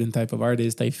with certain type of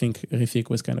artists. I think Refik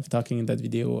was kind of talking in that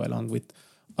video along with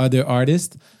other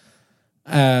artists.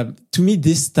 To me,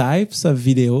 these types of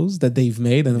videos that they've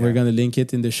made, and we're going to link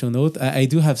it in the show note, I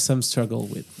do have some struggle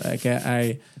with. Like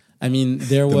I mean,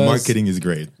 the marketing is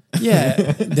great.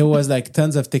 Yeah, there was like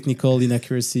tons of technical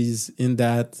inaccuracies in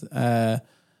that.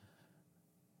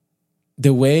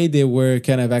 The way they were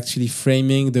kind of actually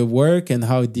framing the work and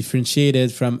how it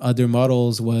differentiated from other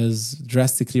models was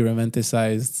drastically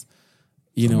romanticized.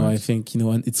 You know, I think, you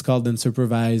know, it's called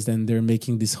unsupervised, and they're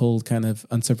making this whole kind of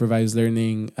unsupervised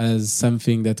learning as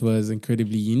something that was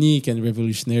incredibly unique and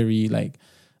revolutionary. Like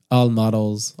all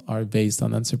models are based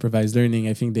on unsupervised learning.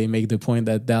 I think they make the point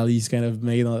that DALL-E is kind of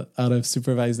made out of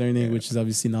supervised learning, which is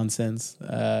obviously nonsense.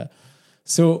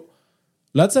 So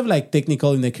lots of like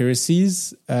technical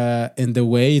inaccuracies in the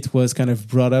way it was kind of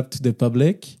brought up to the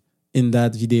public in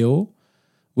that video,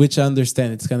 which I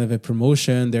understand. It's kind of a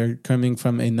promotion. They're coming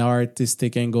from an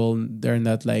artistic angle. They're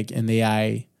not like an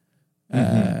AI,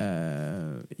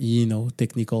 you know,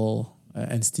 technical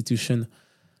institution.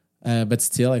 But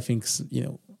still, I think, you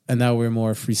know, an hour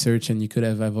more of research and you could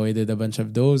have avoided a bunch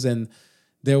of those. And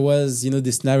there was, you know,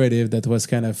 this narrative that was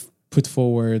kind of put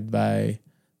forward by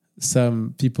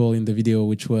some people in the video,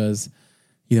 which was,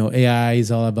 you know, AI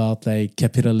is all about like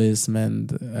capitalism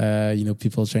and, you know,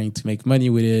 people trying to make money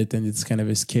with it. And it's kind of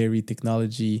a scary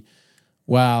technology,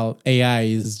 while AI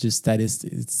is just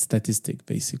statistic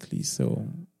basically. So,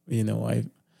 you know, I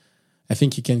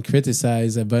think you can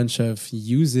criticize a bunch of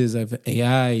uses of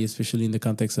AI, especially in the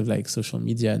context of like social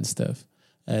media and stuff,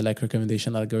 like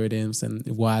recommendation algorithms and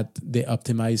what they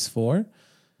optimize for.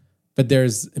 but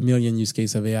there's a million use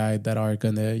cases of AI that are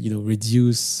gonna,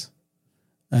 reduce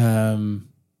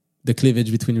the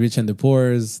cleavage between rich and the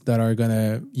poor, that are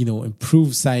gonna,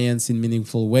 improve science in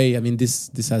meaningful way. I mean,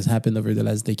 this has happened over the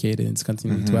last decade, and it's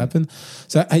continuing to happen.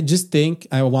 So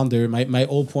I wonder. My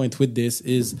whole point with this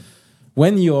is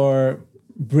when you're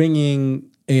bringing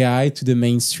AI to the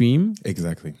mainstream,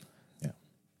 Exactly. Yeah.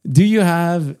 do you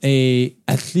have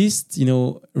at least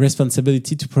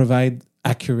responsibility to provide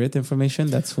accurate information?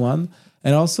 That's one.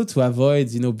 And also to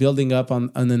avoid, building up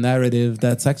on a narrative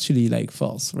that's actually like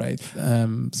false, right?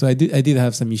 So I did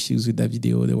have some issues with that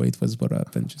video, the way it was brought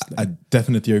up, and just I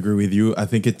definitely agree with you. I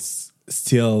think it's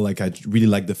still like, I really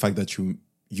like the fact that you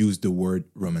use the word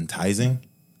romanticizing,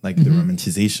 like the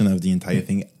romanticization of the entire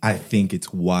thing. I think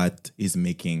it's what is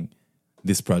making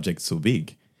this project so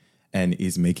big, and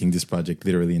is making this project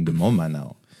literally in the MoMA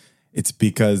now. It's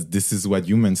because this is what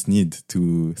humans need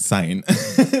to sign,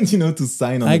 to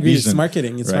sign on I the agree. vision. It's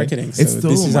marketing. It's right? marketing. So It's this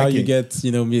total is how you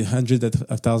marketing. get, hundreds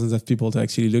of thousands of people to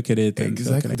actually look at it. And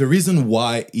Exactly. The reason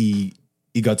why he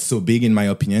got so big, in my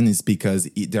opinion, is because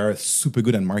they are super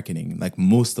good at marketing. Like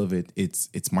most of it,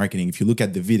 it's marketing. If you look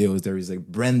at the videos, there is like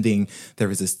branding,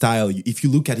 there is a style. If you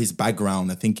look at his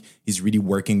background, I think he's really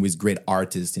working with great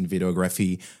artists in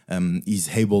videography. He's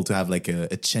able to have like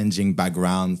a changing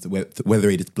background, whether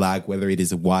it is black, whether it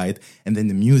is white, and then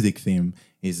the music theme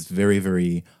is very,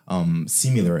 very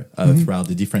similar throughout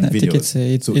the different I videos.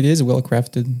 think it is well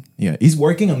crafted. Yeah, he's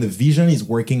working on the vision, he's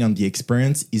working on the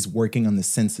experience, he's working on the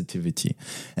sensitivity.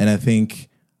 And I think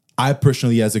I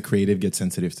personally, as a creative, get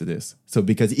sensitive to this. So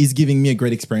because he's giving me a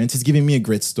great experience, he's giving me a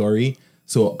great story.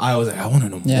 So I was like, I want to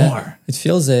know more. It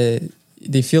feels,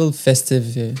 they feel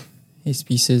festive, his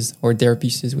pieces or their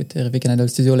pieces with Refik Anadol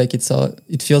Studio. Like it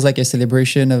feels like a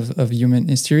celebration of human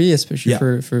history, especially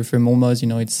for MoMAs.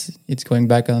 It's going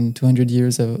back on 200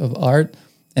 years of art,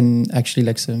 and actually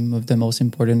like some of the most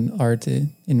important art in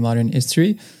modern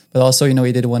history. But also, he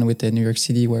did one with New York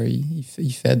City where he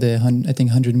fed I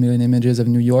think 100 million images of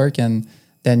New York, and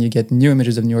then you get new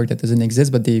images of New York that doesn't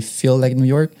exist, but they feel like New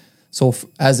York. So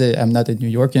I'm not a New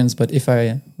Yorker, but if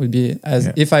I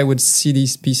would see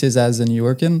these pieces as a New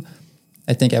Yorker,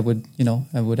 I think I would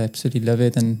absolutely love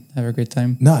it and have a great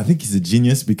time. No, I think he's a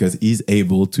genius because he's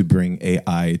able to bring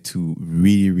AI to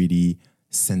really, really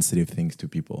sensitive things to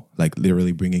people. Like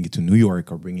literally bringing it to New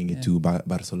York or bringing it to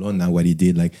Barcelona, what he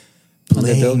did, like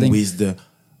playing with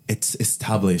it's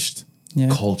established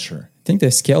culture. I think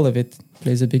the scale of it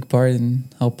plays a big part in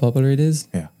how popular it is.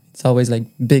 Yeah. It's always like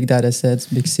big data sets,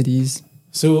 big cities.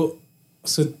 So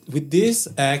with this,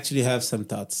 I actually have some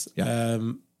thoughts. Yeah.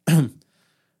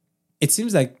 It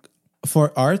seems like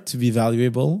for art to be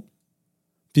valuable,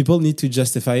 people need to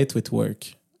justify it with work.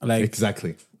 Like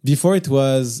Exactly. Before it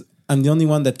was, I'm the only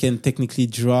one that can technically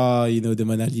draw, the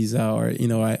Mona Lisa, or,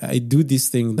 I do this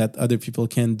thing that other people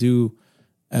can do.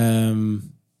 Even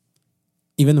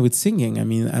with singing, I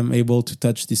mean, I'm able to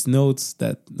touch these notes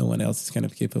that no one else is kind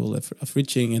of capable of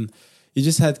reaching. And you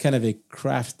just had kind of a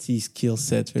crafty skill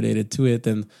set related to it.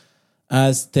 And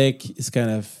as tech is kind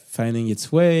of finding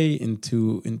its way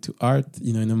into art,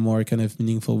 in a more kind of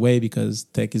meaningful way, because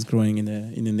tech is growing in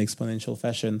an exponential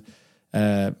fashion,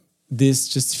 this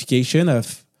justification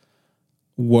of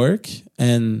work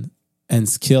and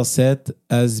skill set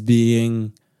as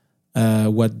being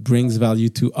what brings value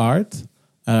to art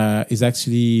is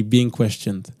actually being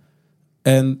questioned,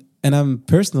 and I'm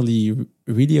personally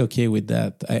really okay with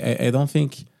that. I don't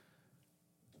think.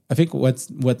 I think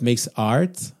what makes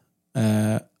art.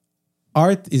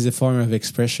 Art is a form of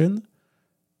expression,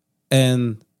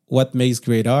 and what makes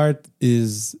great art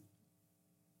is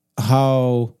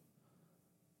how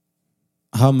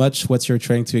much what you're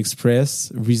trying to express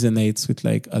resonates with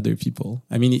like other people.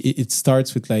 I mean, it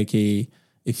starts with like a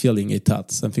feeling, a thought,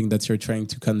 something that you're trying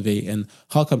to convey, and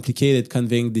how complicated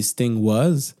conveying this thing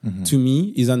was to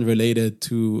me is unrelated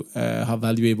to how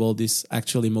valuable this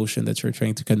actual emotion that you're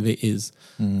trying to convey is.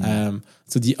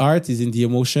 So the art is in the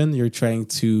emotion you're trying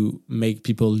to make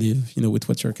people live, with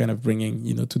what you're kind of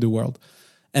bringing, to the world.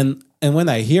 And when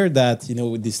I hear that,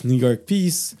 with this New York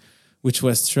piece, which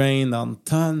was trained on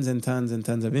tons and tons and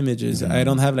tons of images, I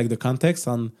don't have like the context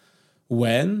on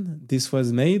when this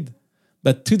was made.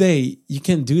 But today, you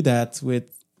can do that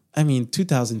with,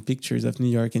 2,000 pictures of New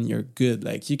York and you're good.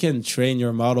 Like you can train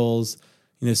your models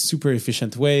in a super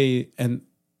efficient way, and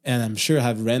I'm sure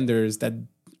have renders that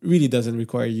really doesn't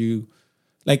require you.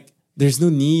 Like there's no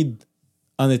need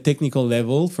on a technical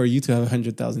level for you to have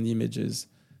 100,000 images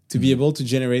to be able to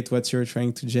generate what you're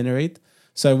trying to generate.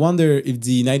 So I wonder if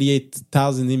the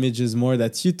 98,000 images more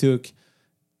that you took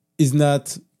is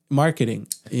not marketing.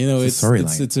 You know, It's a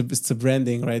storyline. it's a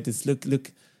branding, right? It's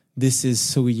look, this is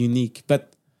so unique.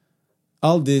 But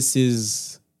all this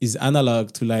is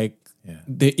analog to like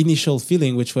the initial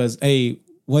feeling, which was, hey,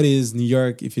 what is New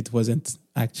York if it wasn't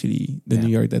actually the New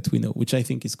York that we know, which I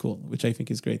think is cool, which I think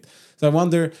is great. So I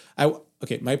wonder,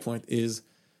 my point is,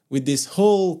 with this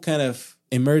whole kind of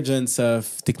emergence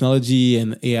of technology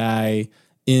and AI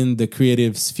in the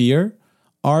creative sphere,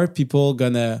 are people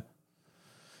gonna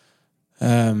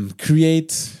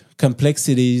create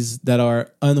complexities that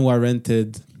are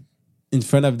unwarranted in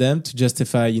front of them to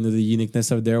justify, you know, the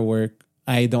uniqueness of their work?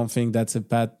 I don't think that's a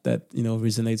path that, you know,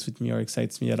 resonates with me or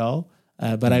excites me at all.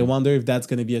 But I wonder if that's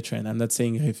going to be a trend. I'm not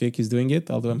saying Refik is doing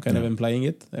it, although I'm kind of implying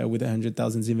it with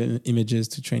 100,000 images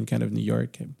to train kind of New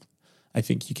York. I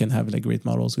think you can have like great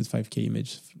models with 5K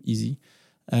image, easy.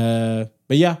 But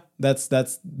yeah,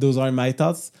 those are my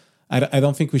thoughts. I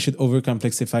don't think we should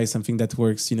overcomplexify something that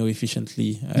works, you know,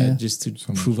 efficiently just to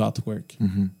prove out work.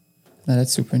 No,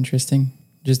 that's super interesting.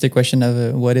 Just a question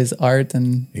of what is art,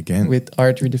 and again, with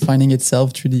art redefining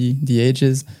itself through the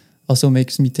ages, also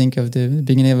makes me think of the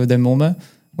beginning of the MoMA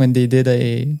when they did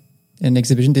an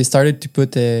exhibition. They started to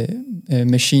put a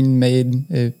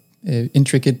machine-made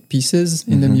intricate pieces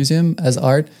in the museum as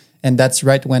art, and that's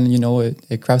right when, you know,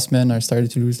 a craftsmen are started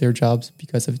to lose their jobs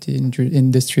because of the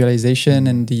industrialization,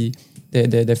 and the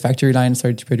factory line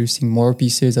started producing more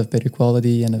pieces of better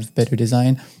quality and of better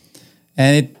design.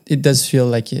 And it does feel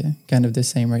like kind of the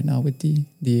same right now with the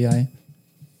AI.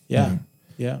 Yeah,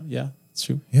 it's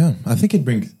true. Yeah, I think it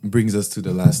brings us to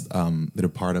the last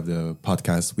little part of the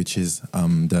podcast, which is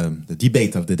the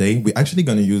debate of the day. We're actually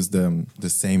going to use the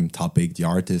same topic, the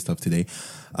artist of today,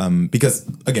 because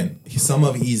again, some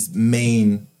of his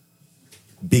main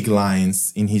big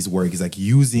lines in his work is like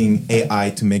using AI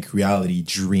to make reality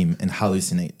dream and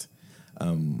hallucinate.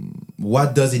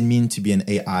 What does it mean to be an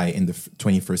AI in the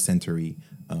 21st century?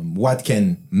 What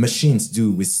can machines do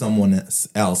with someone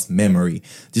else's memory?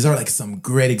 These are like some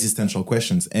great existential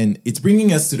questions. And it's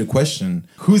bringing us to the question,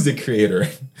 who's the creator?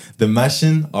 The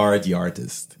machine or the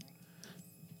artist?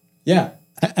 Yeah,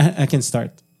 I can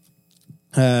start.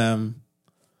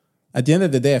 At the end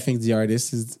of the day, I think the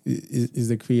artist is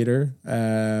the creator.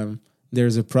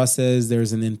 There's a process,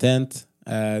 there's an intent.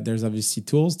 There's obviously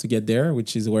tools to get there,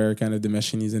 which is where kind of the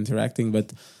machine is interacting,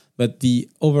 but the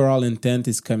overall intent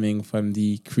is coming from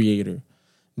the creator.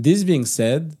 This being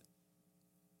said,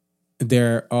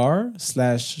 there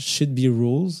should be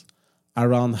rules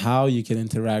around how you can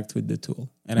interact with the tool.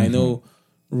 And I know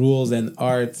rules and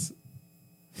art,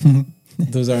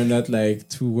 those are not like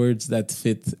two words that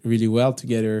fit really well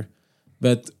together.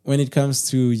 But when it comes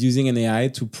to using an AI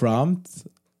to prompt,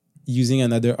 using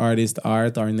another artist's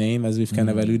art or name, as we've kind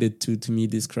of alluded to me,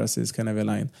 this crosses kind of a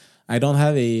line. I don't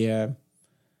have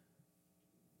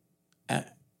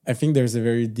I think there's a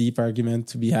very deep argument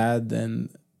to be had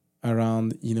and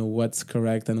around, you know, what's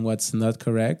correct and what's not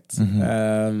correct.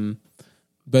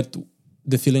 But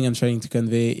the feeling I'm trying to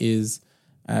convey is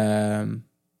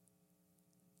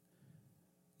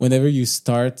whenever you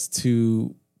start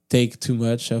to take too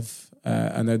much of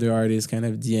another artist's kind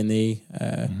of DNA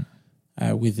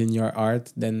within your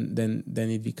art, then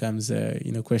it becomes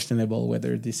questionable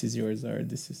whether this is yours or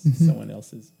this is someone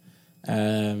else's.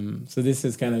 So this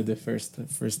is kind of the first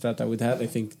thought I would have. I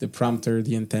think the prompter,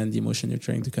 the intent, the emotion you're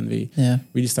trying to convey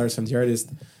really starts from the artist.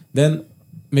 Then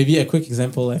maybe a quick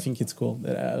example I think it's cool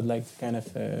that I would like to kind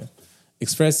of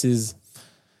express is,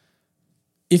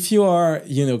 if you are,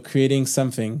 you know, creating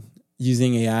something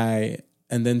using AI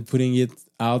and then putting it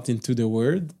out into the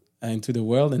world, and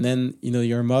then, you know,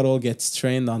 your model gets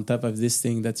trained on top of this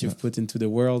thing that you've put into the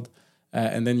world,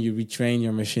 and then you retrain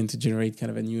your machine to generate kind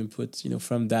of a new input, you know,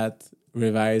 from that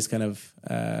revised kind of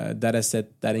data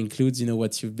set that includes, you know,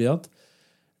 what you've built.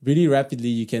 Really rapidly,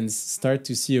 you can start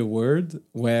to see a world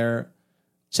where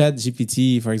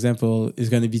ChatGPT, for example, is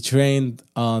going to be trained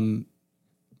on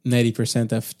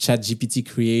 90% of ChatGPT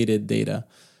created data.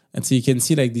 And so you can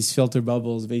see like these filter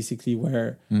bubbles basically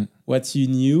where what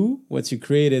you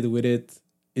created with it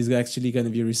is actually going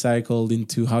to be recycled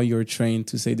into how you're trained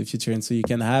to say the future. And so you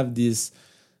can have this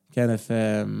kind of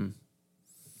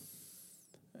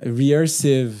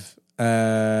rehersive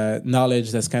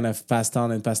knowledge that's kind of passed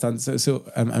on. So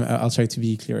I'll try to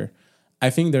be clearer. I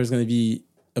think there's going to be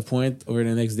a point over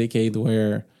the next decade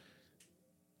where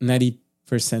 90%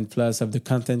 plus of the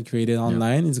content created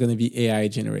online is going to be AI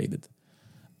generated.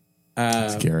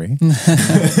 Scary.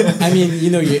 I mean,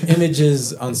 you know, your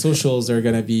images on socials are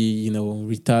going to be, you know,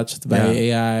 retouched by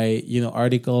AI. You know,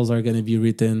 articles are going to be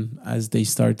written as they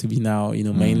start to be now, you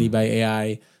know, mainly by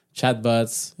AI.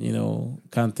 chatbots,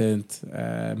 content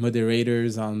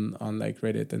moderators on like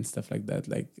Reddit and stuff like that.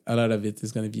 Like a lot of it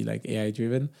is going to be like AI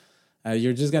driven.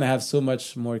 You're just going to have so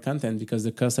much more content because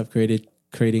the cost of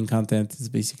creating content is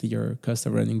basically your cost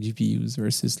of running GPUs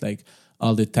versus like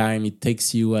all the time it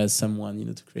takes you as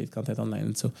someone, to create content online.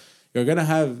 And so you're going to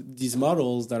have these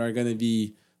models that are going to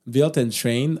be built and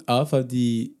trained off of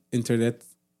the internet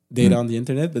data on the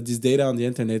internet, but this data on the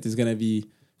internet is going to be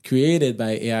created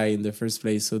by AI in the first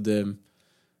place. So the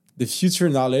future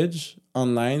knowledge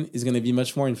online is going to be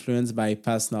much more influenced by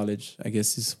past knowledge, I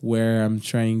guess is where I'm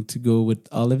trying to go with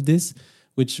all of this,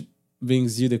 which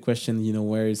brings you the question,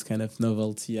 where is kind of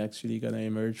novelty actually going to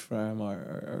emerge from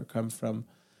or come from?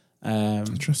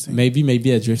 Interesting.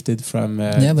 Maybe I drifted from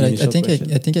but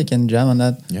I think I can jam on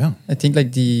that. Yeah. I think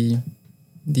like the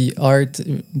art,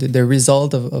 the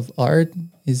result of art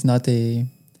is not it's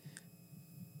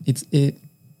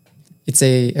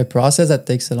a process that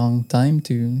takes a long time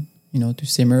to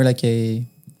simmer. Like an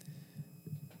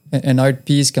art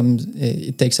piece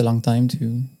it takes a long time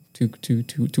to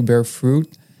bear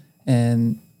fruit,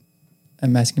 and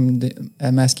I'm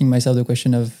asking myself the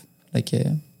question of like,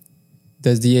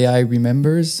 does the AI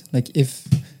remembers? Like if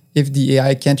the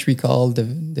AI can't recall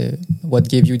the what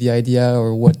gave you the idea,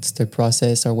 or what's the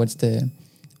process, or what's the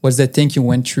thing you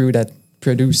went through that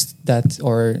produced that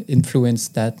or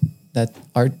influenced that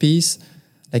art piece,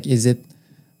 like is it,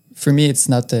 for me it's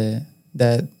not that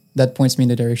points me in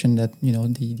the direction that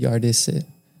the artist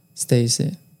stays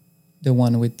the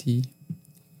one with the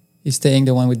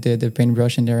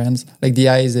paintbrush in their hands. Like the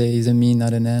eye is a mean,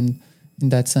 not an end in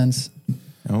that sense.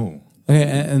 Oh. Okay,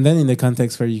 and then in the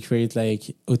context where you create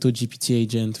like auto GPT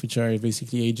agents, which are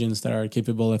basically agents that are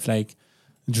capable of like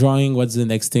drawing what's the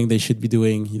next thing they should be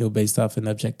doing, based off an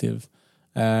objective.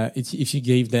 If you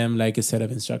gave them like a set of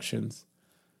instructions,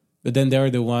 but then they're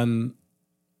the one.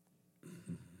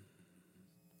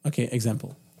 Okay,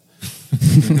 example.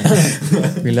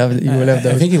 We love it. You will love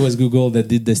those. I think it was Google that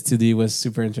did the study. It was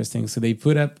super interesting. So they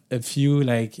put up a few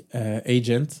like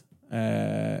agents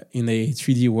in a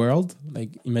 3D world, like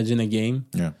imagine a game,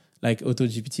 like Auto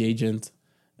GPT agent,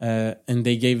 and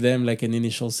they gave them like an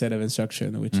initial set of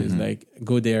instruction, which is like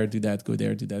go there, do that, go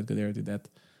there, do that, go there, do that,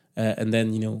 and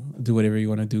then do whatever you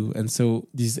want to do. And so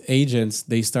these agents,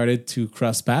 they started to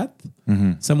cross path.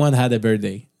 Someone had a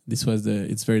birthday. This was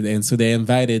its birthday, and so they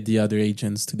invited the other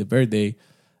agents to the birthday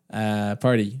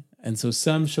party. And so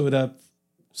some showed up,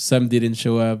 some didn't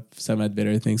show up, some had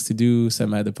better things to do,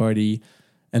 some had a party.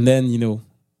 And then,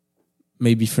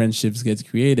 maybe friendships get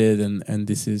created, and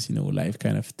this is, life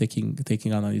kind of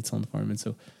taking on its own form. And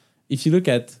so if you look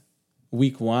at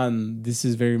week one, this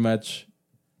is very much,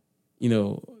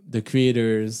 the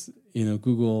creators,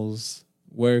 Google's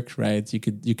work, right? You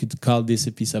could call this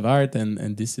a piece of art,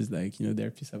 and this is like,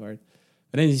 their piece of art.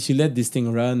 But then if you let this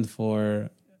thing run for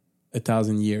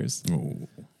 1,000 years,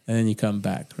 and then you come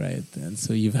back, right? And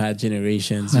so you've had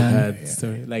generations,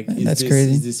 story. Like, that's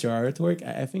crazy. Is this your artwork?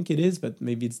 I think it is, but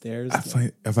maybe it's theirs. I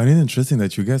find it interesting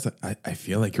that you guys, I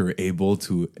feel like you're able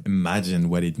to imagine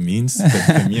what it means.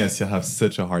 But for me, I still have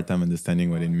such a hard time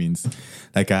understanding what it means.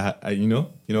 Like, you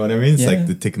know what I mean? It's like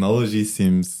the technology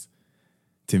seems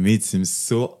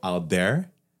so out there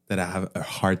that I have a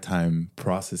hard time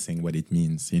processing what it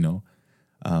means, Just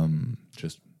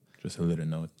a little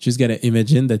note. Just gotta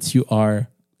imagine that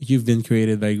you've been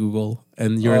created by Google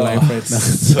and your life right now.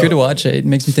 So. You could watch it. It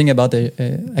makes me think about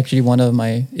actually one of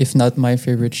my, if not my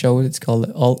favorite show. It's called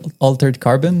Altered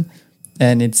Carbon,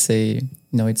 and it's a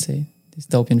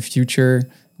dystopian future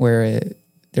where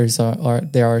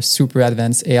there are super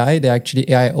advanced AI. They're actually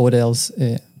AI hotels,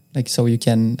 so you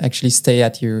can actually stay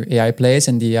at your AI place,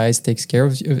 and the AI takes care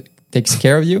of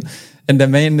you. And the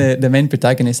main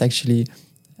protagonist actually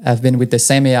have been with the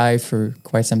same AI for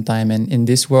quite some time, and in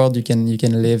this world you can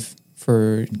live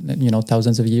for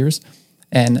thousands of years,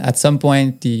 and at some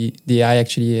point the AI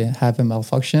actually have a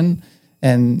malfunction,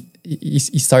 and he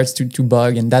starts to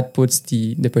bug, and that puts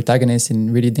the protagonist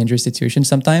in really dangerous situations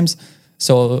sometimes.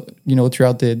 So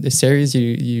throughout the series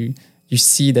you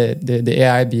see the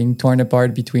AI being torn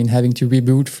apart between having to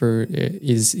reboot for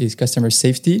his customer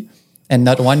safety and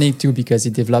not wanting to, because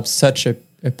he develops such a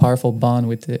powerful bond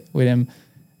with him.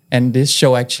 And this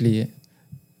show actually,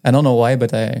 I don't know why,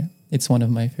 but it's one of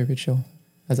my favorite shows.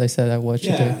 As I said, I watched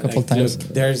it a couple times. Look,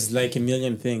 there's like a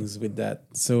million things with that.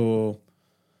 So,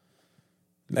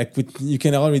 like, you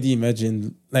can already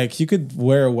imagine, like, you could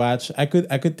wear a watch. I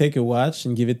could take a watch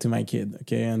and give it to my kid,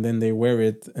 okay, and then they wear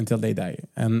it until they die,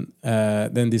 and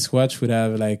then this watch would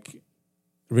have like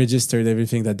registered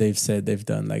everything that they've said they've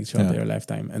done like throughout their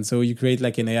lifetime. And so you create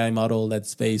like an AI model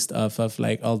that's based off of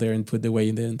like all their input, the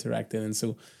way they interacted. And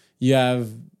so you have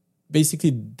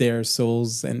basically their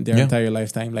souls and their entire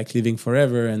lifetime like living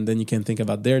forever. And then you can think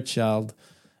about their child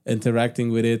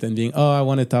interacting with it and being, oh, I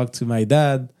want to talk to my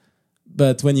dad,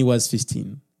 but when he was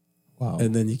 15. Wow.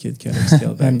 And then you can kind of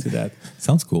scale back to that.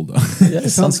 Sounds cool though. Yeah, it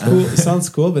sounds cool. It sounds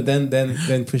cool, but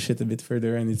then push it a bit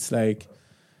further, and it's like,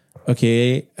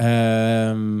 okay,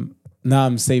 now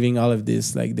I'm saving all of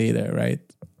this like data, right?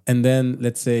 And then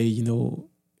let's say, you know,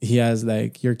 he has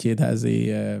like, your kid has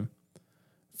a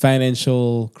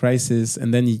financial crisis,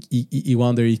 and then he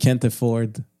wonder, he can't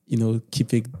afford, you know,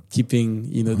 keeping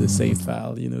you know, the save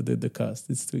file, you know, the cost,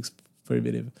 it's too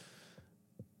prohibitive.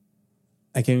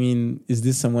 Like, I mean, is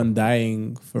this someone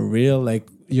dying for real? Like,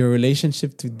 your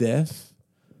relationship to death,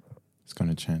 It's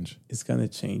gonna change. it's gonna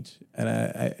change. And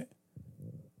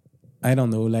I don't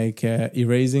know, like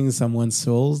erasing someone's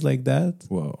souls like that.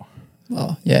 Whoa.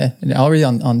 Well, yeah, and already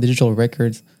on digital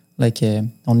records, like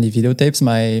only videotapes.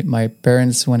 My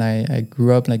parents, when I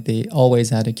grew up, like they always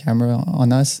had a camera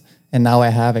on us, and now I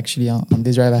have actually on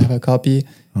this drive I have a copy.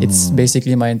 It's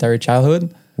basically my entire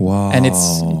childhood. Wow. And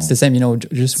it's the same, you know,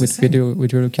 just with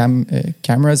video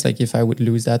cameras. Like if I would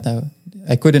lose that,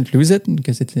 I couldn't lose it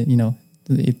because it's, you know,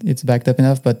 it's backed up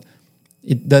enough. But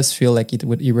it does feel like it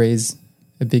would erase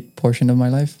a big portion of my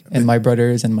life and my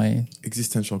brothers and my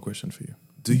Existential question for you.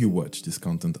 Do you watch this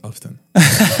content often?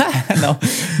 No,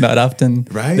 not often.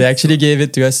 Right? They actually gave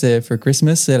it to us for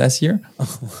Christmas last year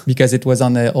because it was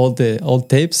on the old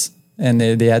tapes. And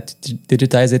they had to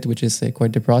digitize it, which is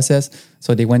quite the process.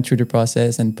 So they went through the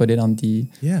process and put it on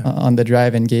the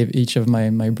drive and gave each of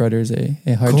my brothers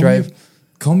a hard drive.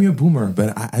 Call me a boomer,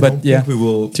 but I don't think we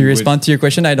will. To respond to your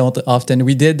question, I don't often.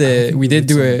 We did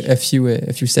do a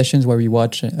few sessions where we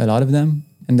watch a lot of them,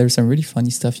 and there's some really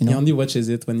funny stuff. You know, He only watches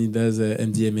it when he does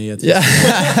MDMA.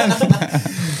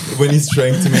 When he's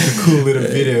trying to make a cool little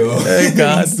video. Oh, God. He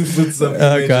wants to put some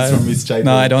images from his childhood.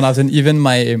 No, I don't often. Even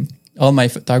all my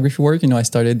photography work, you know, I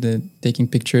started taking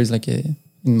pictures like in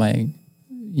my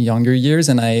younger years,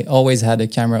 and I always had a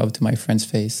camera up to my friend's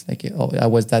face. Like I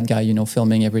was that guy, you know,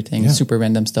 filming everything, super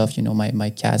random stuff, you know, my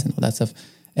cats and all that stuff.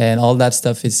 And all that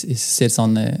stuff sits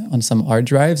on some hard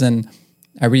drives, and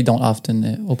I really don't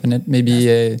often open it. Maybe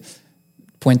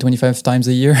 0.25 times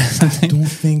a year. I don't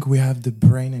think we have the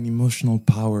brain and emotional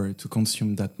power to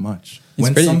consume that much.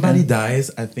 When somebody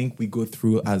dies, I think we go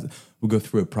through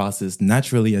a process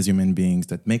naturally as human beings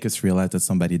that make us realize that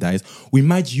somebody dies. We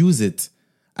might use it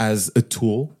as a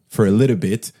tool for a little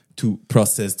bit to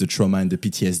process the trauma and the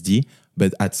PTSD.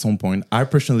 But at some point, I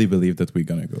personally believe that we're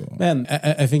going to go. Man,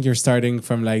 I think you're starting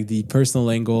from like the personal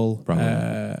angle,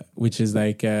 which is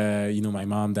like, you know, my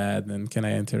mom, dad, and can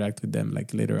I interact with them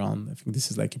like later on? I think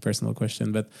this is like a personal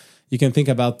question, but you can think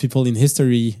about people in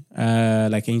history,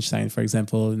 like Einstein, for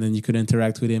example, and then you could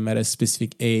interact with him at a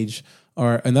specific age,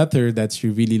 or an author that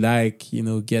you really like, you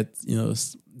know, get, you know,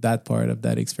 that part of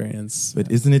that experience.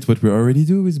 But isn't it what we already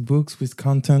do with books, with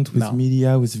content, with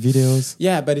media, with videos?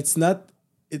 Yeah, but it's not,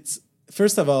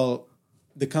 first of all,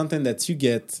 the content that you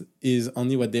get is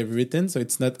only what they've written, so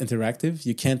it's not interactive.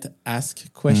 You can't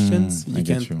ask questions. I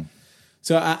get you.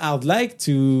 So I would like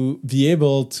to be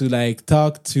able to like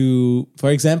talk to, for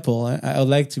example, I would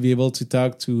like to be able to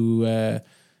talk to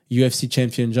UFC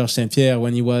champion Georges St-Pierre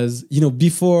when he was, you know,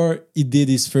 before he did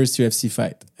his first UFC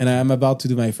fight. And I'm about to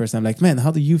do my first. I'm like, man, how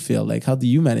do you feel? Like, how do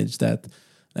you manage that?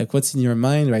 Like, what's in your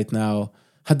mind right now?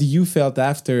 How do you felt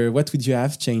after? What would you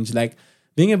have changed? Like,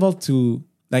 being able to,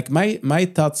 like, my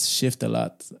thoughts shift a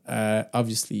lot,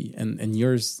 obviously, and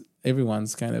yours,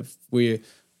 everyone's kind of, we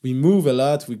move a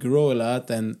lot, we grow a lot,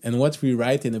 and what we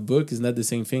write in a book is not the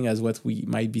same thing as what we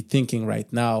might be thinking right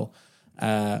now.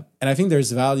 And I think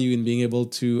there's value in being able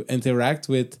to interact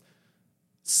with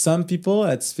some people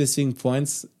at specific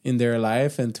points in their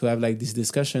life and to have like these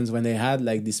discussions when they had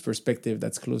like this perspective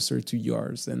that's closer to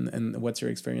yours and what you're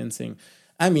experiencing.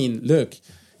 I mean, look,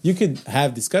 you could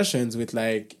have discussions with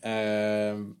like,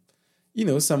 you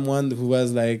know, someone who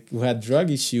had drug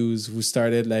issues, who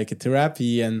started like a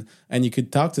therapy, and you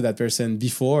could talk to that person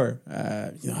before,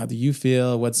 you know, how do you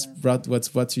feel? What's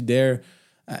you there?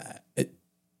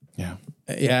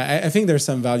 I think there's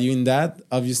some value in that.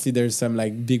 Obviously, there's some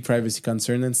like big privacy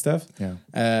concern and stuff.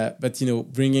 But you know,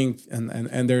 bringing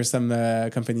and there are some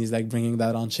companies like bringing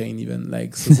that on chain even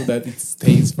like so that it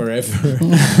stays forever.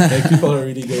 Like people are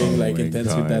really going like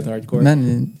intense with that hardcore.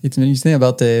 Man, it's interesting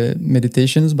about the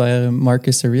meditations by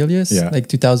Marcus Aurelius. Like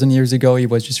 2,000 years ago, he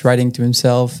was just writing to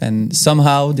himself, and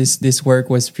somehow this work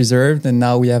was preserved, and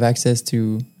now we have access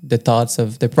to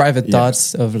the private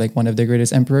thoughts of like one of the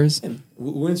greatest emperors. And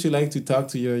wouldn't you like to talk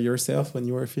to yourself when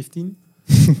you were 15?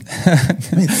 I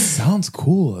mean, it sounds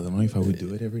cool. I don't know if I would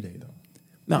do it every day though.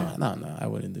 No, I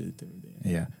wouldn't do it every day.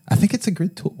 Yeah, I think it's a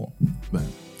great tool, but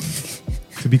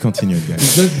to be continued,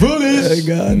 guys. That's bullish.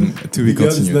 To be Miguel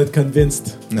is continued. not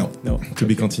convinced. No. To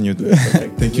be continued.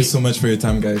 Perfect. Thank you so much for your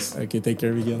time, guys. Okay, take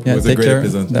care, Miguel. Yeah, It was a take great care.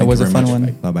 episode. That Thank was you a very fun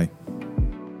much. one. Bye bye.